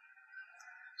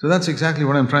 So that's exactly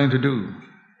what I'm trying to do.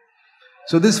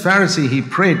 So this Pharisee, he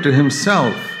prayed to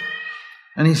himself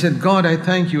and he said, God, I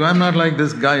thank you. I'm not like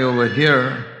this guy over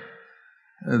here,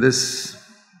 this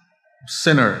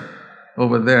sinner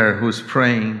over there who's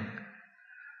praying.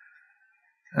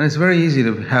 And it's very easy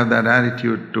to have that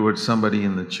attitude towards somebody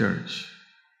in the church.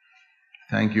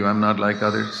 Thank you, I'm not like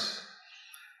others.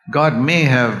 God may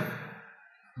have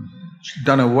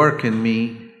done a work in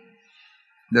me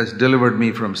that's delivered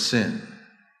me from sin.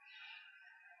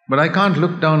 But I can't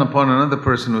look down upon another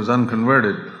person who's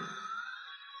unconverted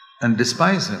and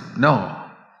despise him. No,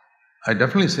 I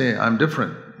definitely say I'm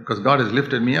different because God has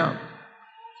lifted me up.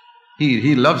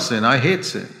 He loves sin, I hate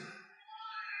sin.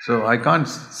 So I can't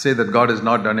say that God has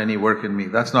not done any work in me.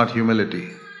 That's not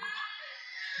humility.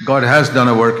 God has done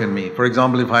a work in me. For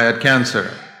example, if I had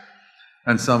cancer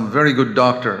and some very good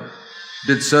doctor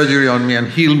did surgery on me and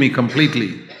healed me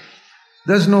completely,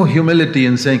 there's no humility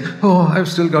in saying, oh, I've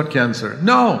still got cancer.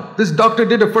 No, this doctor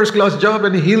did a first-class job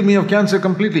and he healed me of cancer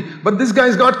completely. But this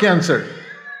guy's got cancer.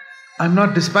 I'm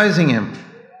not despising him.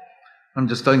 I'm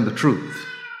just telling the truth.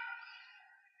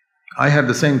 I had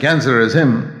the same cancer as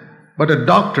him, but a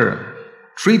doctor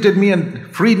treated me and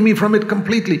freed me from it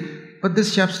completely. But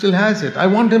this chap still has it. I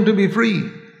want him to be free.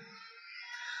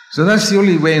 So that's the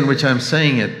only way in which I'm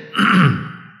saying it.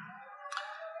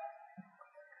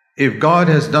 If God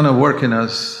has done a work in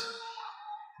us,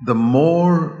 the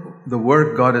more the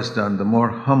work God has done, the more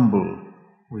humble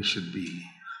we should be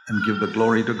and give the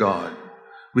glory to God.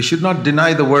 We should not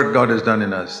deny the work God has done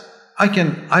in us.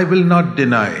 I will not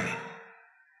deny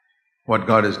what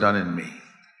God has done in me.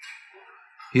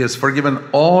 He has forgiven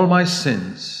all my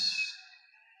sins.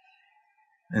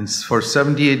 And for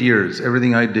 78 years,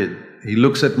 everything I did, He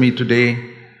looks at me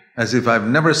today as if I've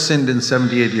never sinned in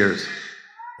 78 years.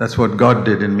 That's what God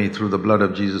did in me through the blood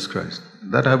of Jesus Christ.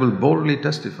 That I will boldly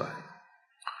testify.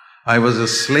 I was a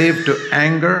slave to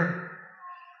anger.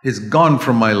 It's gone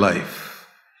from my life.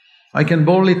 I can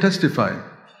boldly testify.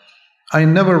 I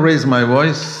never raised my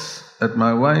voice at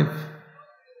my wife,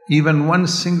 even one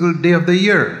single day of the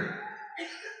year.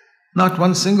 Not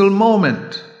one single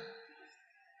moment.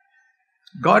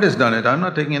 God has done it. I'm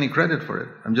not taking any credit for it.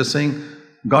 I'm just saying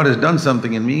God has done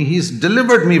something in me. He's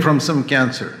delivered me from some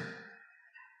cancer.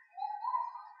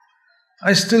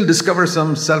 I still discover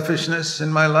some selfishness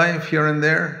in my life here and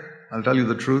there. I'll tell you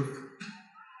the truth.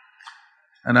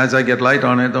 And as I get light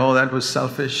on it, oh, that was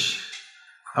selfish.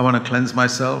 I want to cleanse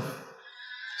myself.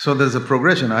 So there's a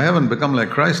progression. I haven't become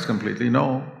like Christ completely,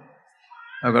 no.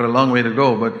 I've got a long way to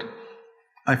go, but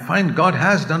I find God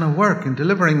has done a work in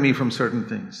delivering me from certain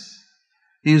things.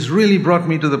 He's really brought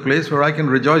me to the place where I can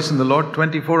rejoice in the Lord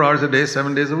 24 hours a day,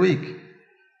 7 days a week.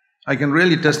 I can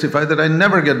really testify that I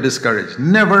never get discouraged.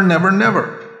 Never, never,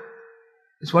 never.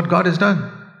 It's what God has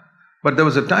done. But there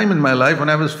was a time in my life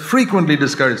when I was frequently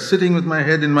discouraged, sitting with my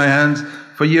head in my hands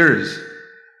for years.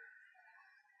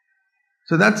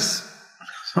 So that's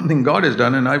something God has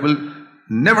done, and I will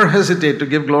never hesitate to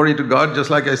give glory to God, just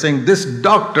like I'm saying, this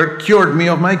doctor cured me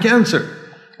of my cancer.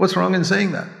 What's wrong in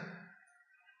saying that?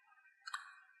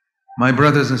 My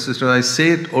brothers and sisters, I say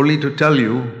it only to tell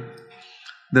you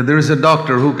that there is a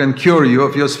doctor who can cure you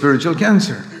of your spiritual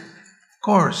cancer. Of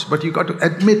course, but you got to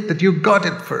admit that you got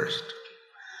it first.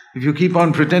 If you keep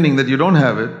on pretending that you don't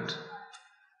have it,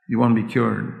 you won't be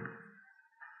cured.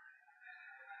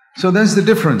 So that's the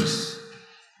difference.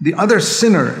 The other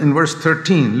sinner in verse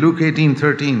 13, Luke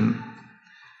 18:13,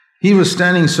 he was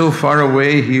standing so far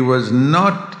away, he was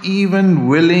not even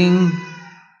willing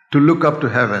to look up to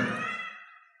heaven.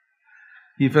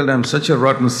 He felt, I'm such a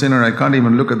rotten sinner, I can't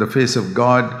even look at the face of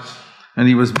God. And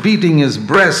he was beating his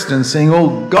breast and saying,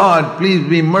 oh God, please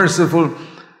be merciful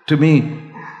to me.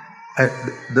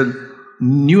 The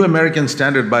New American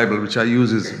Standard Bible, which I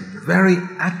use, is very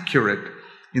accurate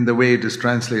in the way it is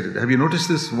translated. Have you noticed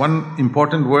this one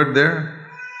important word there?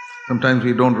 Sometimes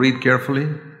we don't read carefully.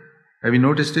 Have you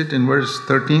noticed it in verse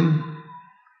 13?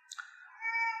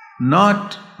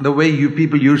 Not the way you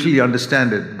people usually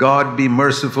understand it. God be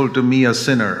merciful to me, a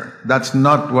sinner. That's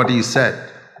not what he said.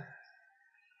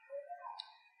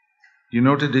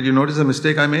 Did you notice the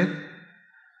mistake I made?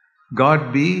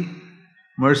 God be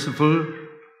merciful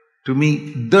to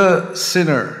me, the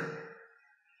sinner.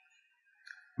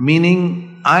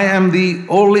 Meaning, I am the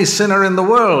only sinner in the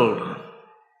world.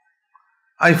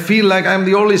 I feel like I'm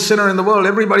the only sinner in the world.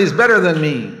 Everybody's better than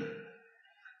me.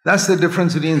 That's the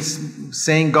difference between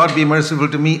saying, God be merciful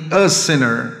to me, a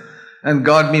sinner, and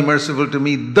God be merciful to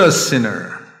me, the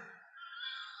sinner.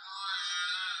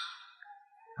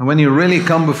 And when you really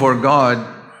come before God,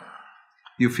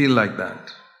 you feel like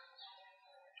that.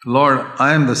 Lord,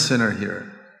 I am the sinner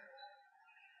here.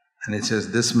 And it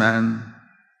says, this man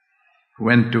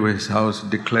went to his house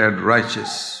declared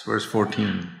righteous, verse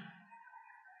 14.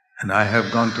 And I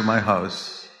have gone to my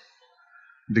house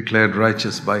declared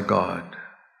righteous by God,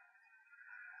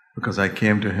 because I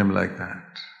came to him like that.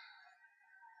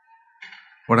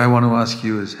 What I want to ask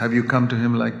you is, have you come to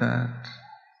him like that?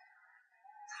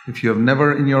 If you have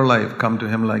never in your life come to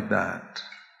him like that,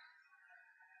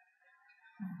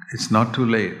 it's not too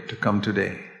late to come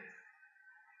today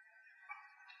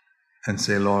and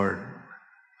say, Lord,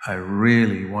 I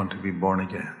really want to be born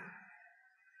again.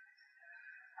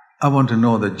 I want to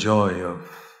know the joy of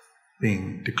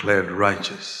being declared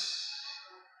righteous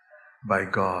by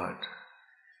God.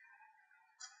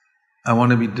 I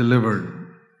want to be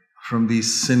delivered from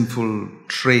these sinful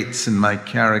traits in my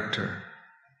character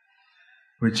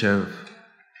which have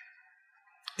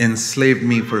enslaved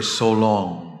me for so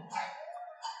long.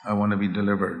 I want to be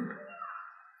delivered.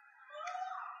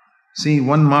 See,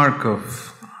 one mark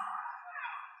of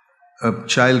a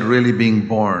child really being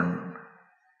born.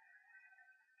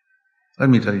 Let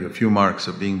me tell you a few marks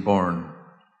of being born.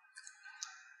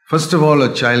 First of all,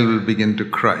 a child will begin to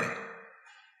cry.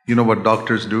 You know what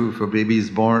doctors do if a baby is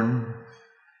born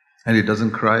and it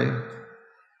doesn't cry?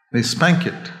 They spank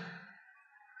it.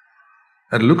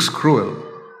 That looks cruel,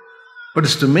 but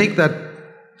it's to make that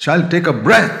child take a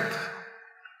breath.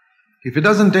 If it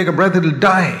doesn't take a breath, it'll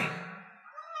die.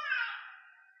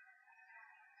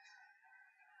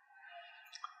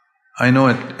 I know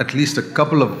at least a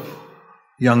couple of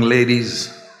young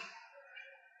ladies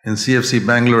in CFC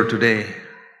Bangalore today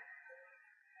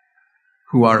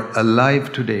who are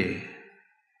alive today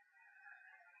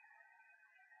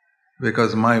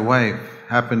because my wife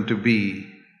happened to be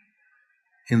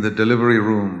in the delivery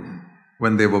room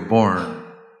when they were born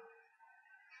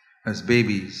as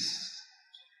babies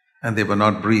and they were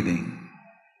not breathing.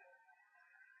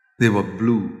 They were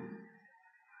blue.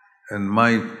 And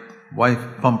my wife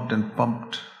pumped and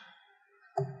pumped,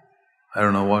 I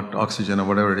don't know what, oxygen or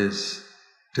whatever it is,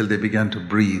 till they began to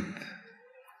breathe.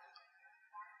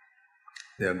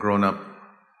 They are grown-up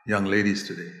young ladies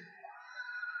today.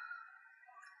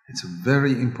 It's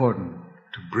very important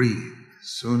to breathe as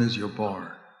soon as you're born.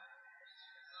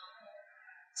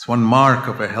 It's one mark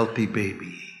of a healthy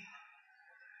baby.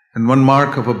 And one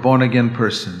mark of a born-again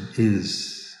person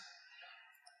is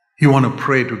you want to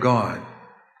pray to God.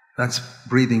 That's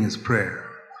breathing is prayer.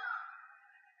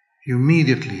 You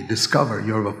immediately discover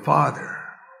you're a father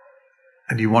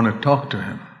and you want to talk to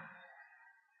him.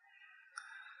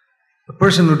 A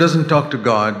person who doesn't talk to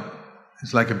God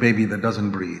is like a baby that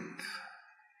doesn't breathe.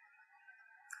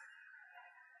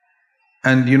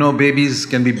 And you know, babies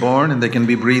can be born and they can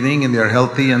be breathing and they are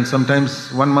healthy, and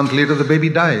sometimes 1 month later the baby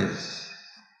dies.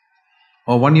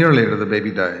 Or 1 year later the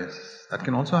baby dies. That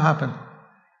can also happen.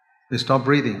 They stop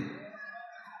breathing.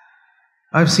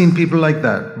 I've seen people like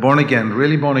that, born again,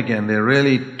 really born again. They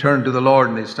really turned to the Lord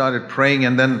and they started praying,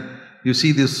 and then you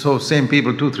see these same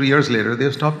people 2-3 years later,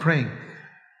 they've stopped praying.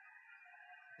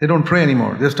 They don't pray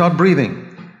anymore. They've stopped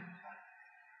breathing.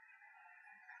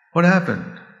 What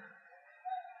happened?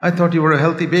 I thought you were a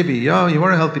healthy baby. Yeah, you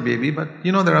were a healthy baby, but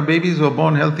you know there are babies who are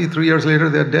born healthy, 3 years later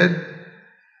they're dead.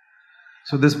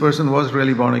 So this person was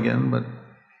really born again, but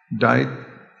died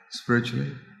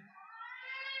spiritually.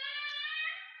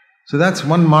 So that's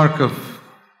one mark of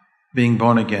being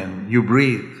born again. You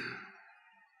breathe.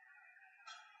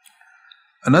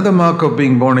 Another mark of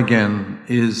being born again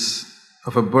is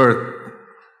of a birth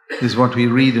is what we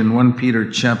read in 1 Peter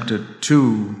chapter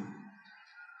 2.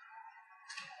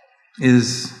 It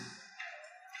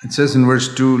says in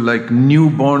verse 2, like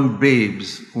newborn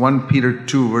babes, 1 Peter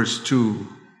 2 verse 2,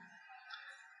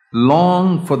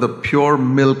 long for the pure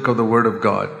milk of the Word of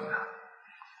God.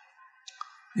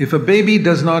 If a baby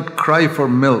does not cry for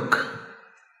milk,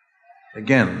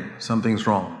 again, something's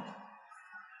wrong.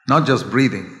 Not just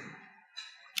breathing.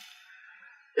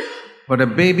 But a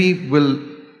baby will,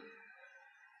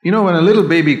 you know, when a little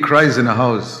baby cries in a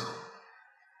house,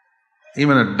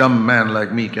 even a dumb man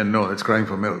like me can know it's crying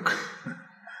for milk.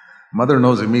 Mother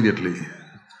knows immediately.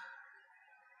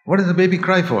 What does a baby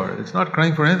cry for? It's not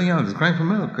crying for anything else, it's crying for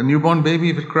milk. A newborn baby,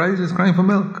 if it cries, it's crying for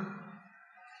milk.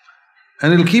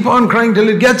 And it'll keep on crying till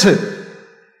it gets it.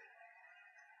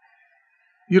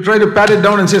 You try to pat it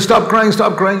down and say, stop crying,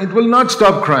 it will not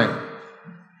stop crying.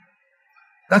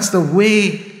 That's the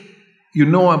way you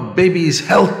know a baby is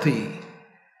healthy.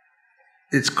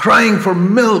 It's crying for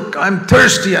milk. I'm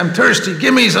thirsty,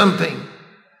 give me something.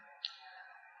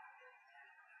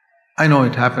 I know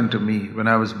it happened to me when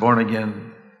I was born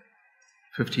again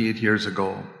 58 years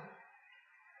ago.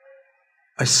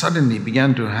 I suddenly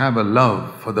began to have a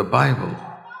love for the Bible.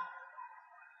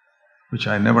 which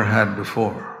I never had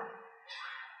before.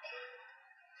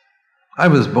 I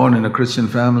was born in a Christian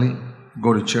family,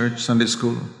 go to church, Sunday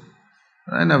school.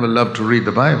 I never loved to read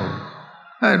the Bible.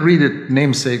 I'd read it,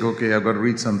 namesake, okay, I've got to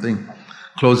read something,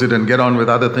 close it and get on with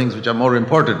other things which are more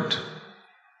important.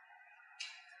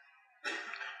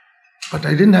 But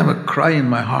I didn't have a cry in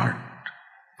my heart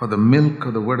for the milk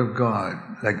of the Word of God,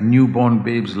 like newborn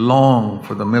babes long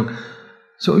for the milk.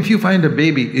 So if you find a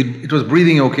baby, it was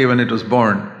breathing okay when it was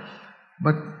born,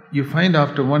 but you find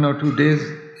after 1 or 2 days,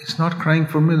 it's not crying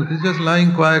for milk, it's just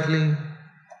lying quietly,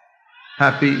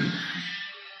 happy,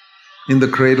 in the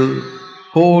cradle,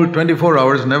 whole 24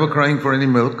 hours, never crying for any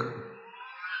milk.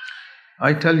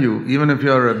 I tell you, even if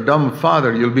you're a dumb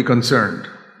father, you'll be concerned.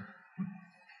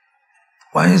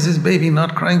 Why is this baby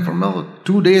not crying for milk?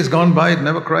 2 days gone by, it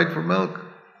never cried for milk.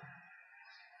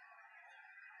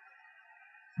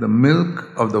 The milk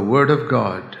of the Word of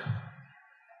God.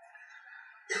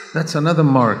 That's another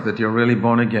mark that you're really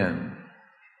born again.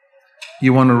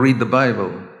 You want to read the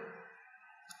Bible.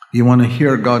 You want to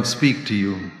hear God speak to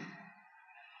you.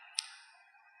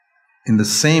 In the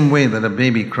same way that a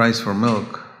baby cries for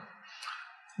milk.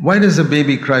 Why does a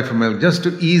baby cry for milk? Just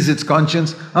to ease its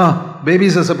conscience?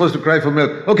 Babies are supposed to cry for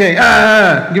milk. Okay,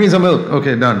 give me some milk.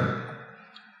 Okay, done.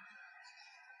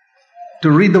 To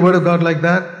read the Word of God like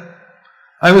that?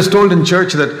 I was told in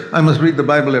church that I must read the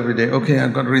Bible every day. Okay,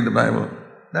 I've got to read the Bible.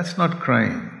 That's not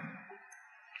crying.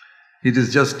 It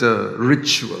is just a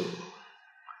ritual.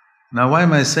 Now, why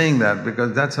am I saying that?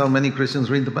 Because that's how many Christians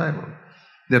read the Bible.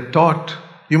 They're taught,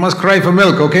 you must cry for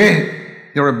milk, okay?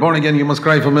 You're born again, you must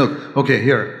cry for milk. Okay,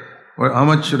 here. Well, how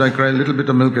much should I cry? A little bit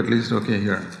of milk at least. Okay,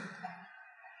 here.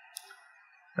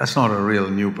 That's not a real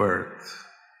new birth.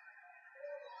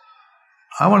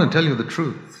 I want to tell you the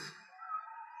truth.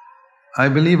 I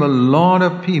believe a lot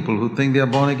of people who think they are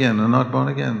born again are not born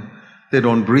again. They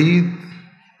don't breathe.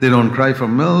 They don't cry for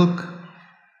milk.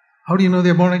 How do you know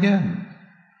they're born again?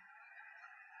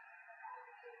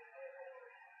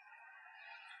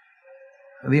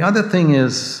 The other thing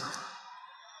is,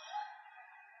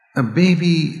 a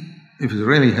baby, if it's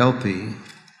really healthy,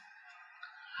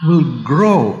 will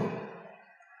grow.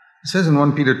 It says in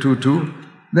 1 Peter 2:2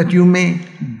 that you may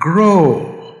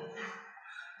grow.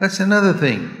 That's another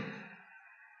thing.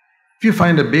 If you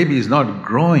find a baby is not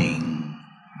growing,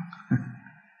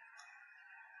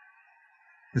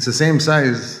 it's the same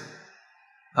size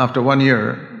after 1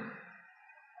 year,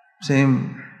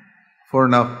 same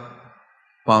 4.5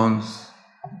 pounds,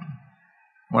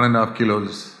 1.5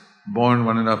 kilos, born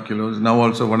 1.5 kilos, now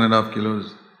also 1.5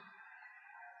 kilos.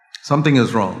 Something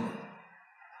is wrong.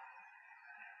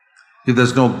 If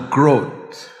there's no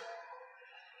growth,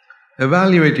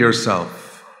 evaluate yourself.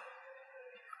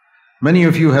 Many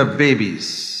of you have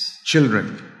babies,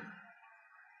 children.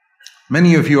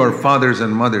 Many of you are fathers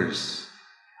and mothers.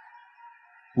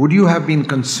 Would you have been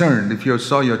concerned if you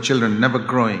saw your children never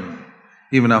growing,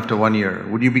 even after 1 year?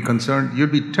 Would you be concerned?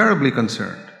 You'd be terribly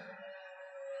concerned.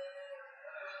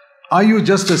 Are you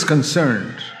just as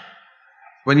concerned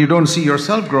when you don't see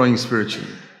yourself growing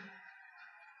spiritually?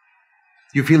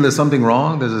 You feel there's something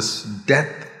wrong, there's this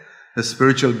death, the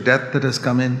spiritual death that has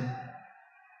come in?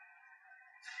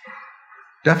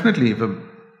 Definitely,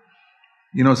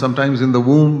 sometimes in the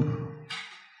womb,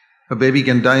 a baby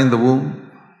can die in the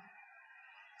womb.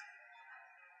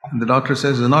 And the doctor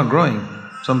says it's not growing,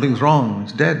 something's wrong,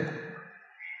 it's dead.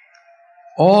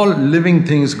 All living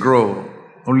things grow,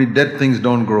 only dead things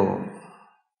don't grow.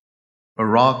 A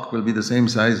rock will be the same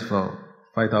size for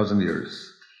 5,000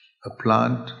 years. A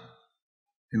plant,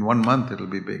 in 1 month it'll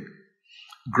be big.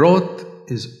 Growth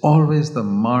is always the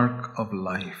mark of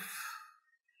life.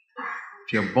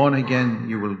 If you're born again,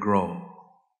 you will grow.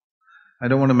 I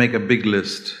don't want to make a big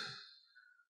list.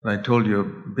 But I told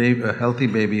you, a healthy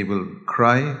baby will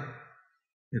cry,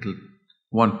 it'll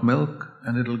want milk,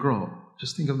 and it'll grow.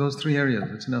 Just think of those 3 areas,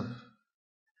 it's enough.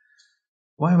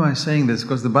 Why am I saying this?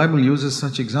 Because the Bible uses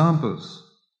such examples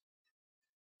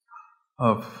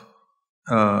of,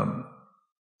 I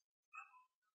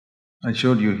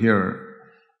showed you here,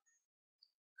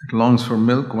 it longs for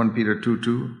milk, 1 Peter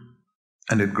 2:2,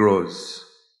 and it grows.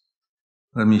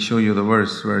 Let me show you the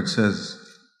verse where it says,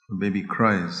 the baby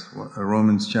cries,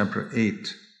 Romans chapter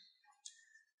 8.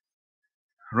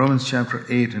 Romans chapter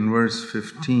 8 and verse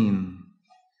 15.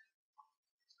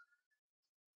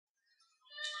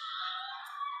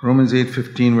 Romans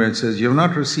 8:15, where it says, you have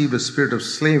not received a spirit of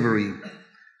slavery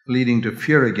leading to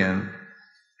fear again,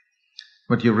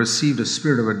 but you have received a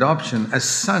spirit of adoption as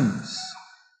sons,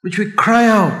 which we cry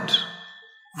out,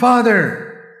 Father.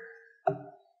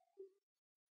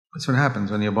 That's what happens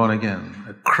when you're born again.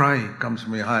 A cry comes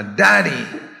from your heart, Daddy.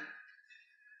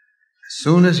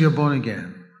 soon as you're born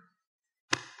again,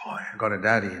 boy, I got a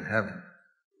daddy in heaven.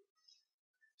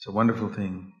 It's a wonderful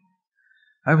thing.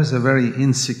 I was a very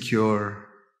insecure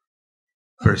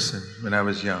person when I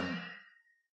was young.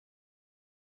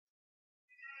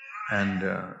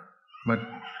 But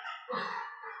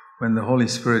when the Holy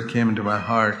Spirit came into my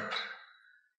heart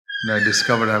and I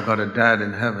discovered I've got a dad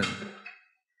in heaven,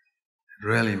 it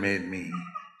really made me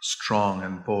strong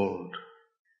and bold.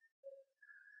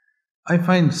 I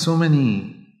find so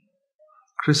many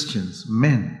Christians,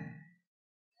 men,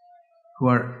 who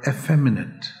are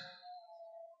effeminate.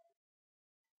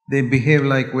 They behave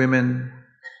like women.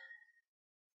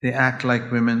 They act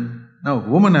like women. Now, a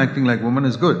woman acting like a woman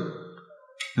is good.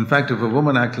 In fact, if a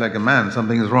woman acts like a man,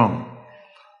 something is wrong.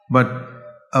 But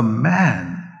a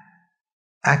man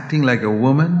acting like a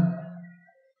woman,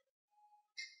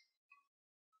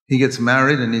 he gets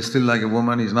married and he's still like a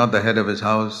woman. He's not the head of his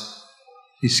house.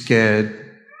 He's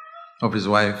scared of his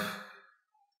wife.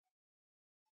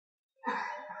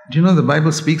 Do you know the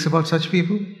Bible speaks about such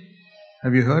people?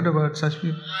 Have you heard about such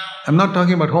people? I'm not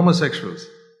talking about homosexuals.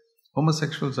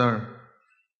 Homosexuals are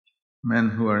men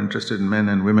who are interested in men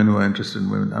and women who are interested in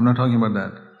women. I'm not talking about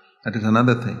that. That is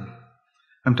another thing.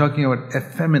 I'm talking about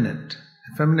effeminate.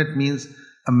 Effeminate means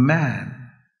a man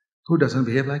who doesn't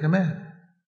behave like a man.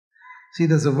 See,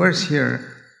 there's a verse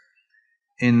here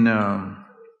in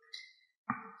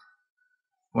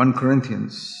 1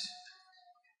 Corinthians.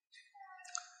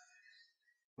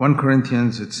 1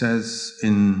 Corinthians, it says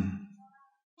in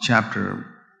chapter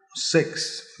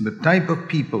 6, the type of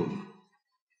people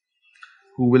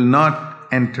who will not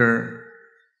enter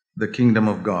the kingdom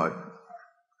of God.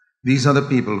 These are the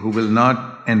people who will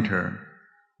not enter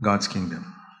God's kingdom.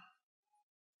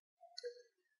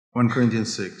 1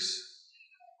 Corinthians 6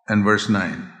 and verse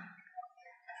 9.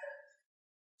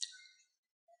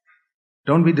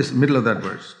 Don't be middle of that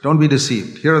verse. Don't be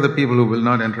deceived. Here are the people who will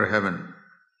not enter heaven.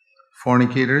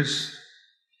 Fornicators,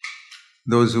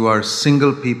 those who are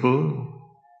single people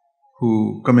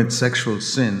who commit sexual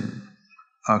sin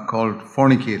are called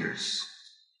fornicators.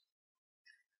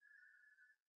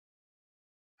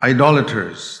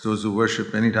 Idolaters, those who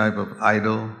worship any type of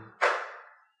idol.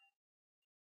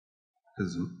 It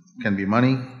can be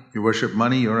money. You worship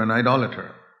money, you're an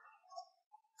idolater.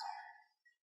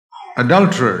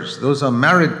 Adulterers, those are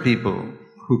married people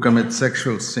who commit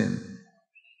sexual sin.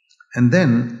 And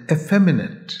then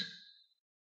effeminate.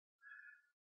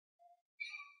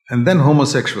 And then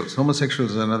homosexuals.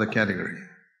 Homosexuals is another category.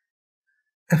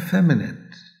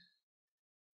 Effeminate.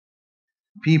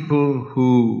 People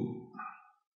who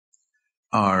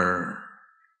are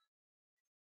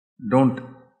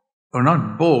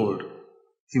not bold,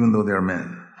 even though they are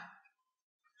men.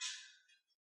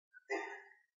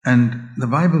 And the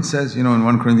Bible says, in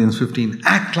 1 Corinthians 15,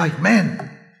 act like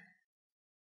men.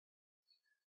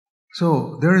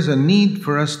 So there is a need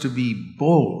for us to be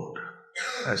bold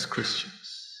as Christians.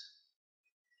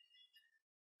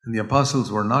 And the apostles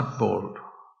were not bold.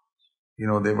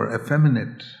 They were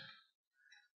effeminate.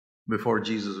 Before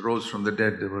Jesus rose from the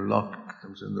dead, they were locked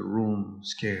in the room,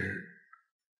 scared.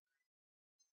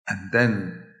 And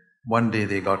then one day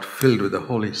they got filled with the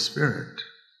Holy Spirit.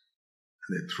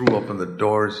 They threw open the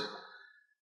doors,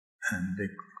 and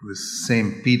this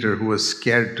same Peter, who was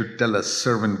scared to tell a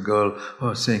servant girl,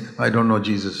 saying, I don't know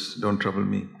Jesus, don't trouble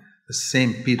me. The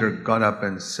same Peter got up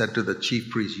and said to the chief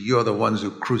priests, you're the ones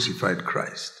who crucified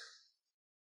Christ.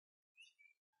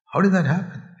 How did that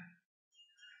happen?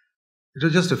 It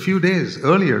was just a few days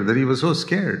earlier that he was so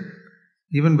scared.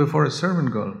 Even before a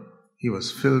servant girl, he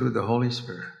was filled with the Holy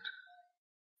Spirit.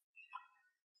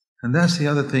 And that's the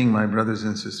other thing, my brothers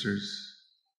and sisters.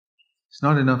 It's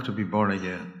not enough to be born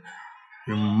again.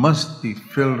 You must be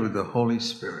filled with the Holy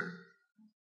Spirit.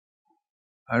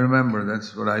 I remember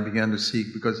that's what I began to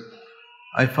seek, because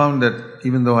I found that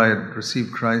even though I had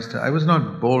received Christ, I was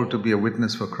not bold to be a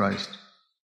witness for Christ.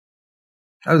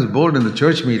 I was bold in the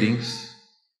church meetings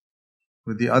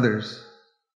with the others,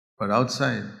 but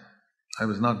outside, I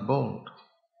was not bold.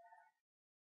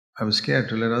 I was scared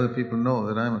to let other people know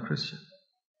that I'm a Christian.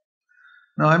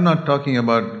 Now, I'm not talking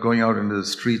about going out into the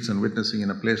streets and witnessing in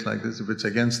a place like this. If it's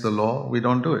against the law, we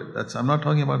don't do it. I'm not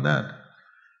talking about that.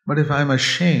 But if I'm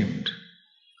ashamed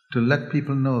to let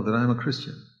people know that I'm a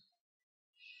Christian.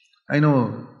 I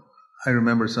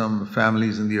remember some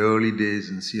families in the early days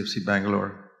in CFC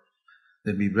Bangalore.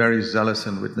 They'd be very zealous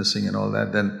in witnessing and all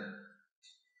that. Then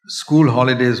school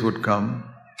holidays would come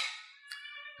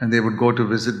and they would go to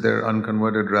visit their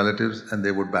unconverted relatives and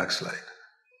they would backslide.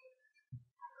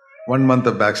 1 month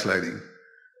of backsliding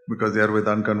because they are with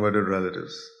unconverted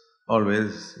relatives.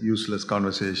 Always useless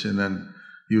conversation and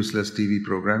useless TV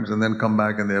programs, and then come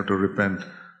back and they have to repent.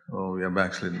 Oh, we are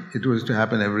backsliding. It was to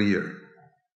happen every year.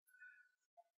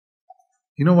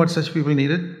 You know what such people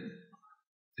needed?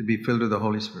 To be filled with the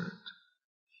Holy Spirit.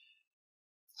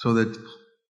 So that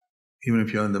even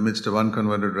if you're in the midst of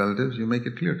unconverted relatives, you make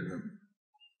it clear to them.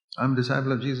 I'm a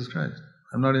disciple of Jesus Christ.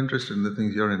 I'm not interested in the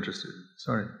things you're interested in.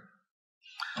 Sorry.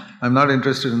 I'm not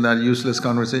interested in that useless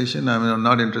conversation. I'm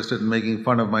not interested in making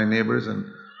fun of my neighbors and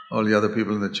all the other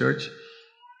people in the church.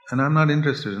 And I'm not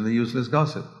interested in the useless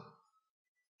gossip.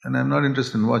 And I'm not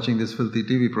interested in watching this filthy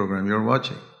TV program you're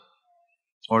watching.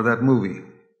 Or that movie.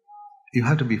 You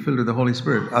have to be filled with the Holy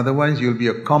Spirit. Otherwise, you'll be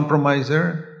a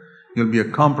compromiser. You'll be a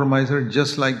compromiser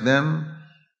just like them.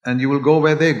 And you will go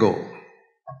where they go.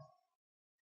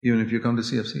 Even if you come to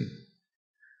CFC.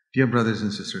 Dear brothers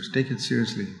and sisters, take it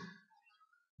seriously.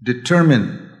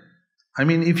 Determine. I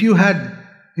mean, if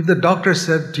the doctor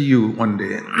said to you one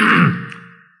day,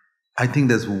 I think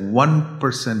there's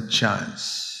 1%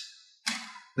 chance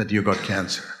that you got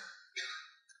cancer.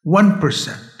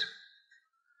 1%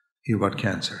 you got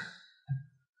cancer.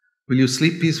 Will you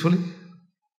sleep peacefully?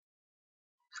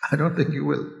 I don't think you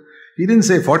will. He didn't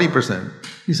say 40%.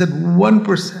 He said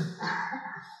 1%.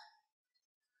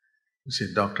 You say,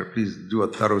 doctor, please do a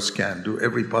thorough scan. Do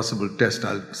every possible test.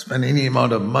 I'll spend any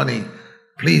amount of money.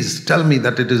 Please tell me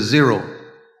that it is 0.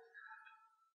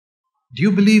 Do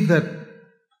you believe that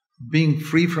being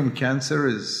free from cancer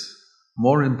is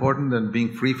more important than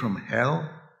being free from hell?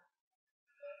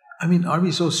 I mean, are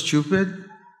we so stupid?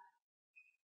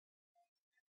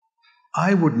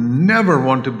 I would never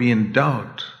want to be in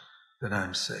doubt that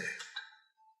I'm saved.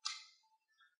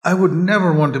 I would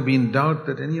never want to be in doubt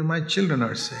that any of my children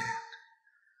are saved.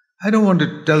 I don't want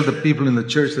to tell the people in the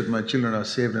church that my children are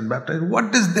saved and baptized.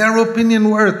 What is their opinion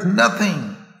worth?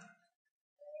 Nothing.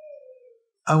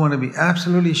 I want to be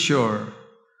absolutely sure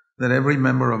that every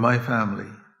member of my family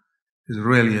is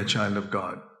really a child of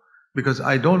God. Because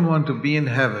I don't want to be in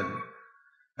heaven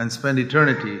and spend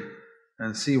eternity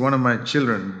and see one of my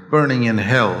children burning in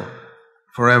hell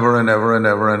forever and ever and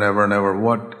ever and ever and ever.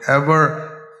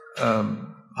 Whatever,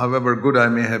 however good I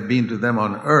may have been to them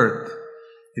on earth,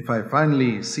 if I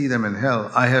finally see them in hell,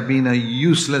 I have been a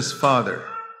useless father.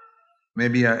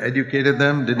 Maybe I educated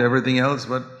them, did everything else,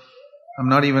 but I'm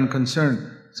not even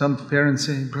concerned. Some parents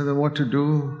say, brother, what to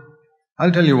do?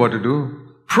 I'll tell you what to do.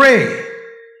 Pray.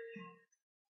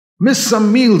 Miss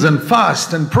some meals and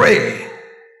fast and pray.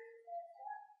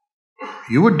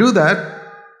 You would do that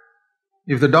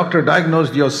if the doctor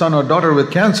diagnosed your son or daughter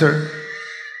with cancer.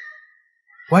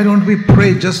 Why don't we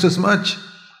pray just as much?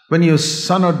 When your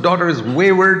son or daughter is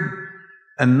wayward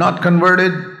and not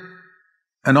converted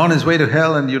and on his way to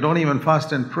hell and you don't even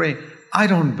fast and pray, I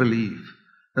don't believe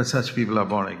that such people are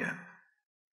born again.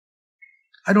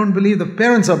 I don't believe the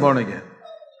parents are born again.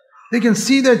 They can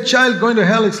see their child going to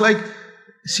hell. It's like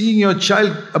seeing your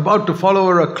child about to fall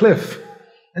over a cliff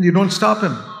and you don't stop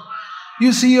him.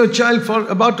 You see your child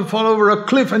about to fall over a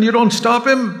cliff and you don't stop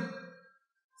him.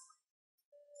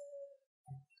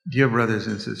 Dear brothers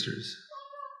and sisters,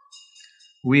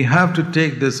 we have to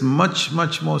take this much,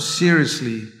 much more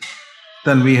seriously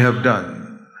than we have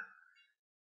done.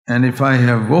 And if I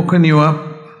have woken you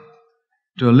up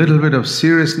to a little bit of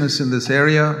seriousness in this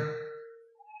area,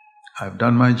 I've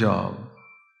done my job.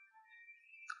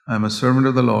 I'm a servant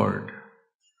of the Lord.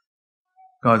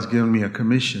 God's given me a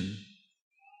commission,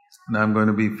 and I'm going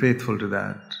to be faithful to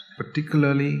that,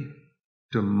 particularly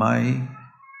to my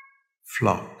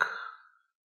flock.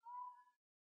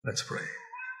 Let's pray.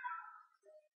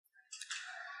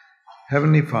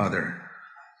 Heavenly Father,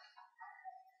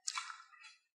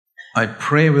 I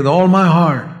pray with all my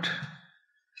heart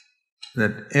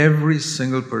that every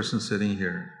single person sitting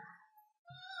here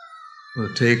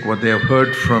will take what they have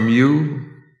heard from you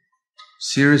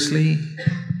seriously.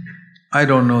 I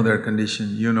don't know their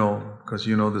condition, you know, because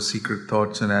you know the secret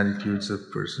thoughts and attitudes of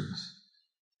persons.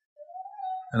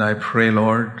 And I pray,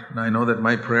 Lord, and I know that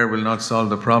my prayer will not solve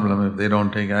the problem if they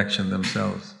don't take action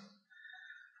themselves.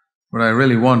 But I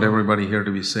really want everybody here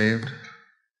to be saved.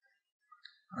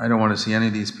 I don't want to see any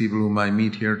of these people whom I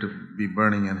meet here to be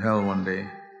burning in hell one day.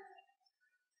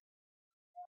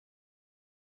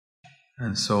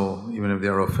 And so, even if they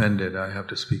are offended, I have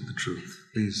to speak the truth.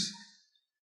 Please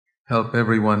help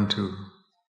everyone to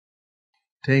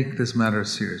take this matter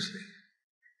seriously.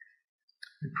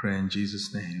 We pray in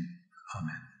Jesus' name.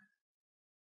 Amen.